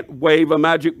 I can't wave a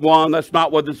magic wand. That's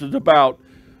not what this is about.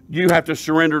 You have to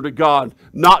surrender to God.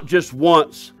 Not just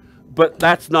once, but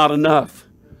that's not enough.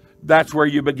 That's where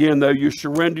you begin, though. You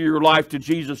surrender your life to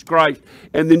Jesus Christ,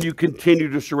 and then you continue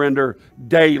to surrender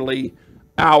daily,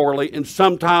 hourly, and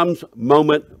sometimes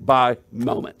moment by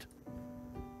moment.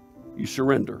 You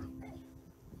surrender.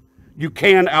 You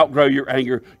can outgrow your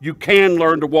anger. You can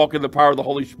learn to walk in the power of the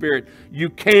Holy Spirit.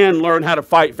 You can learn how to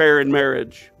fight fair in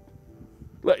marriage.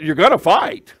 You're going to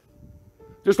fight.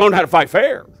 Just learn how to fight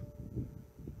fair.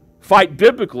 Fight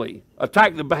biblically.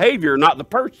 Attack the behavior, not the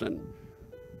person.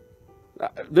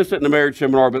 This isn't a marriage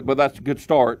seminar, but that's a good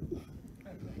start.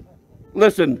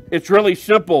 Listen, it's really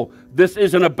simple. This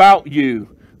isn't about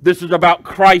you. This is about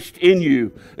Christ in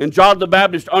you. And John the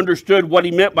Baptist understood what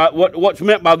he meant by what's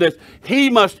meant by this.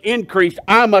 He must increase,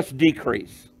 I must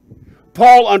decrease.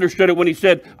 Paul understood it when he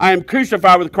said, I am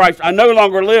crucified with Christ. I no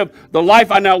longer live. The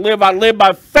life I now live, I live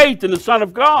by faith in the Son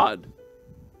of God.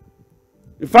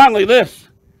 And finally this.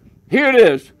 Here it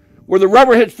is, where the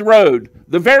rubber hits the road.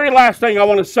 The very last thing I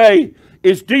want to say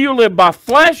is, do you live by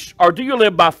flesh or do you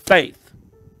live by faith?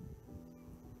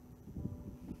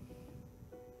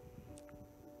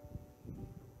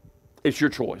 It's your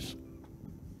choice.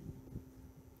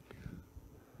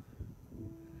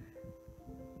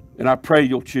 And I pray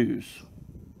you'll choose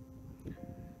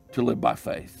to live by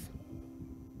faith.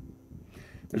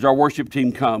 As our worship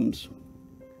team comes,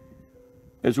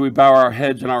 as we bow our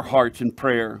heads and our hearts in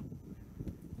prayer,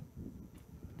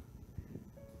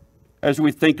 as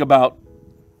we think about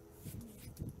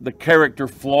the character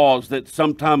flaws that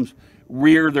sometimes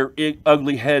rear their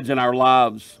ugly heads in our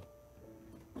lives,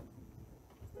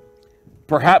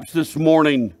 perhaps this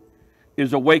morning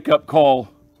is a wake-up call.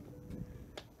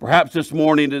 Perhaps this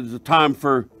morning is a time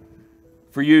for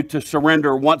you to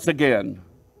surrender once again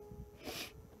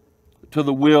to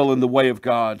the will and the way of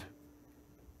God.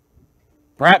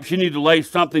 Perhaps you need to lay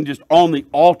something just on the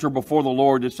altar before the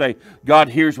Lord to say, God,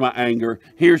 here's my anger,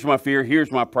 here's my fear,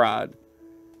 here's my pride.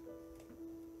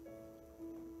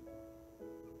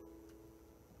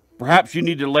 Perhaps you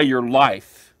need to lay your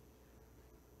life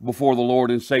before the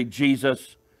Lord and say,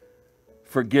 Jesus,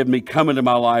 forgive me, come into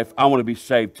my life. I want to be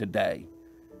saved today.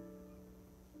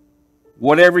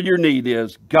 Whatever your need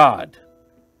is, God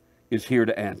is here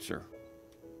to answer.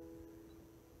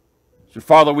 So,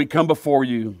 Father, we come before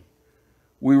you.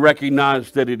 We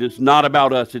recognize that it is not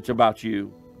about us, it's about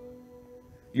you.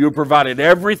 You have provided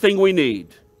everything we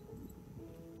need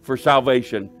for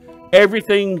salvation,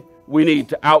 everything we need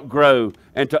to outgrow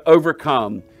and to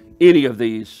overcome any of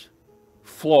these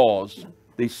flaws,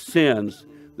 these sins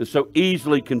that so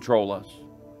easily control us.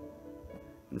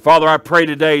 And Father, I pray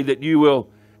today that you will,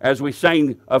 as we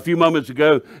sang a few moments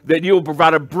ago, that you will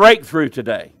provide a breakthrough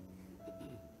today.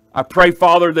 I pray,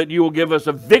 Father, that you will give us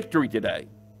a victory today.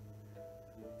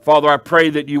 Father, I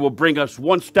pray that you will bring us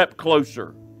one step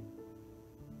closer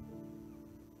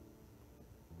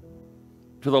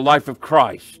to the life of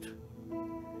Christ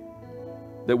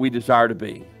that we desire to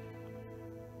be.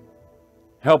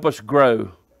 Help us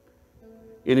grow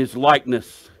in his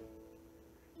likeness,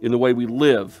 in the way we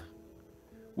live,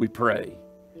 we pray.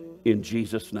 In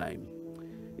Jesus' name.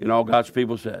 And all God's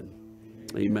people said,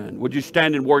 amen. Would you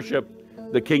stand and worship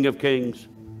the King of Kings?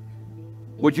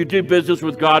 Would you do business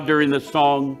with God during this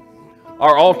song?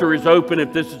 Our altar is open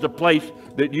if this is a place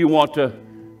that you want to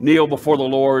kneel before the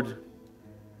Lord.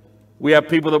 We have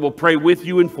people that will pray with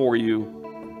you and for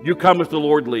you. You come as the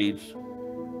Lord leads.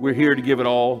 We're here to give it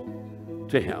all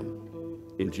to him.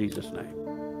 In Jesus' name.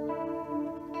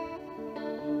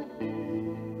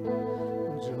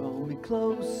 Draw me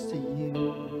close to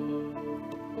you.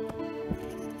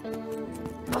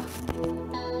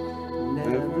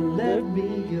 Never let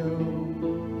me go.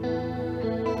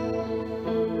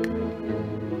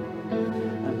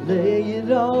 I lay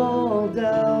it all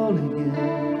down again.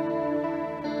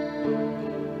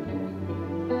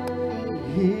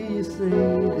 Hear you say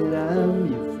that I'm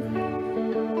your friend.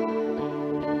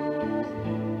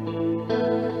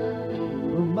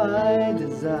 You're my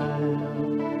desire.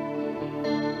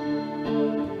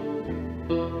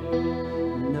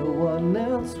 No one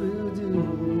else will do.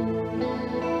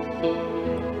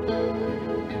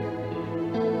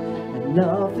 And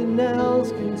nothing else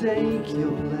can take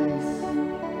your place.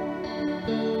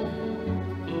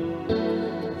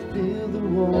 Feel the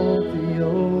warmth of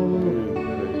your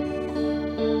embrace.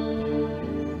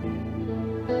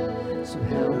 So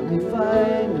help me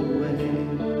find a way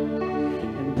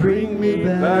and bring me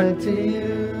back to you.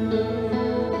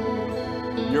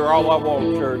 You're all I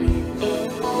want, church. Sing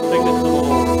this to the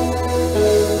Lord.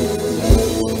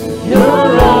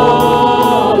 You're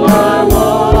all I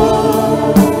want.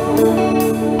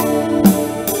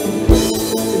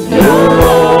 You're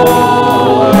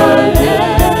all I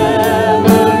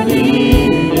ever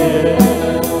needed.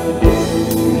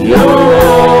 You're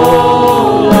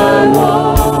all I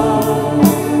want.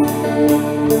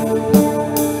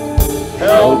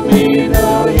 Help me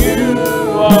know you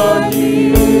are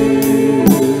near.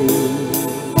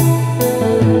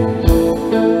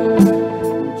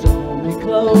 Draw me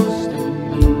close to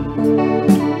you.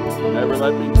 Never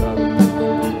let me go.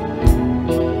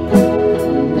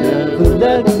 Never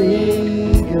let me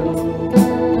go.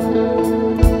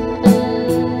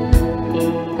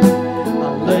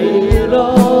 I'll lay it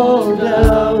all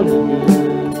down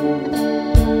again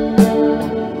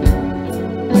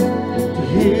to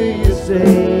hear you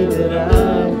say that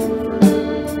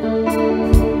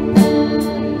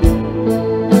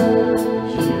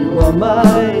you are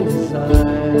my desire.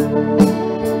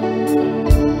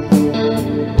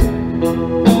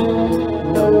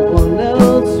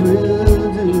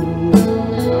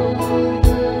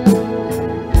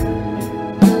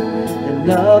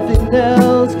 Nothing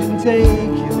else can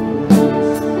take your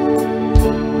place.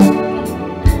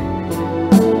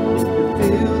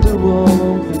 Feel the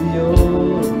warmth of your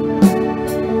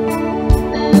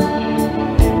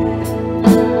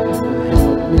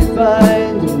help me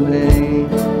find a way,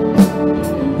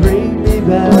 bring me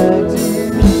back to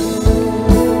you.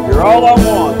 You're all I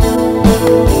want.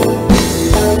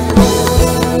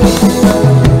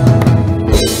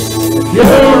 You're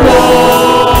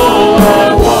all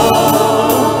I want.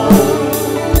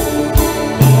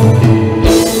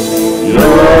 You're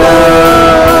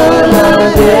all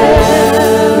I've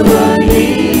ever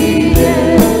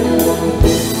needed.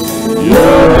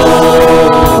 You're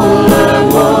all I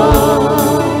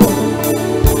want.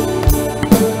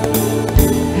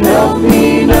 Help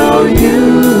me know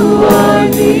you are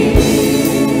near.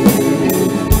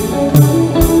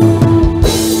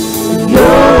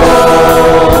 You're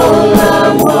all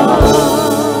I want.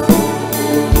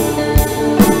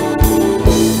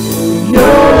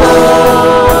 You're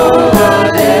all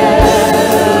I've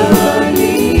ever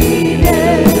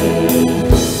needed.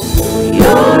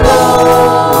 You're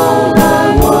all I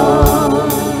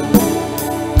want.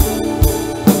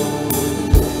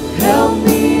 Help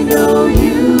me know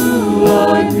you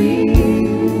are near.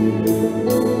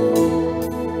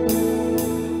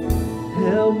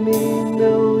 Help me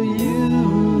know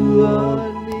you are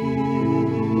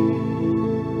near.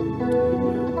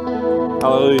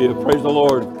 Hallelujah. Praise the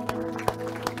Lord.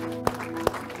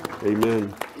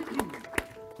 Amen.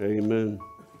 Amen.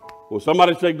 Well,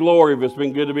 somebody say glory if it's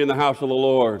been good to be in the house of the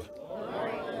Lord.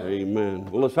 Amen.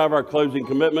 Well, let's have our closing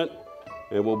commitment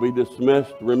and we'll be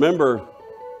dismissed. Remember,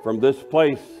 from this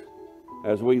place,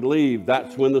 as we leave,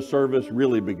 that's when the service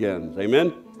really begins.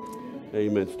 Amen.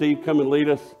 Amen. Steve, come and lead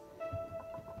us.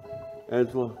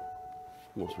 Angela,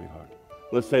 come on, sweetheart.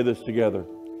 Let's say this together.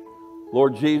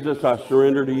 Lord Jesus, I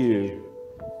surrender to you.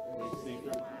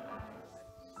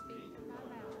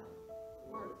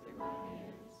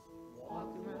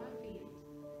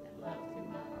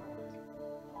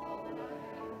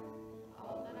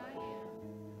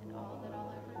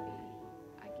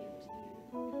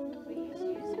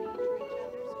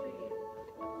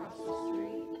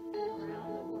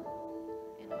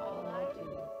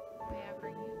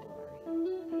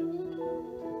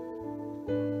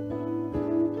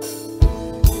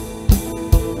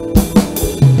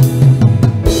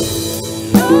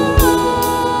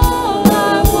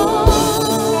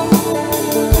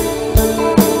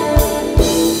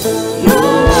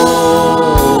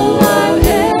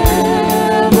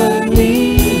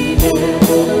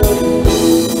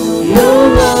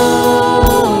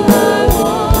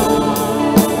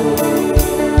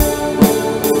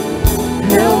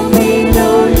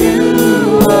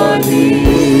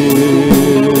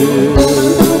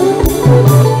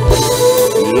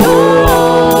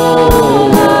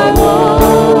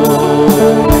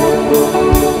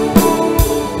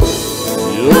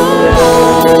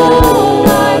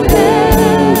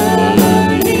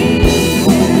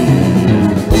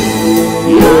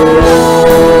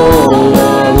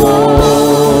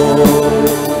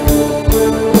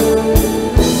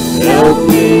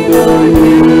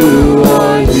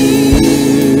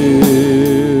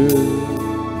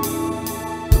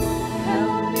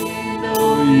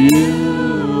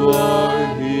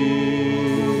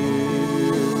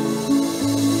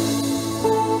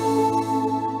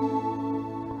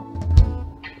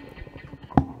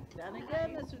 Done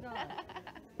again, Mr. John.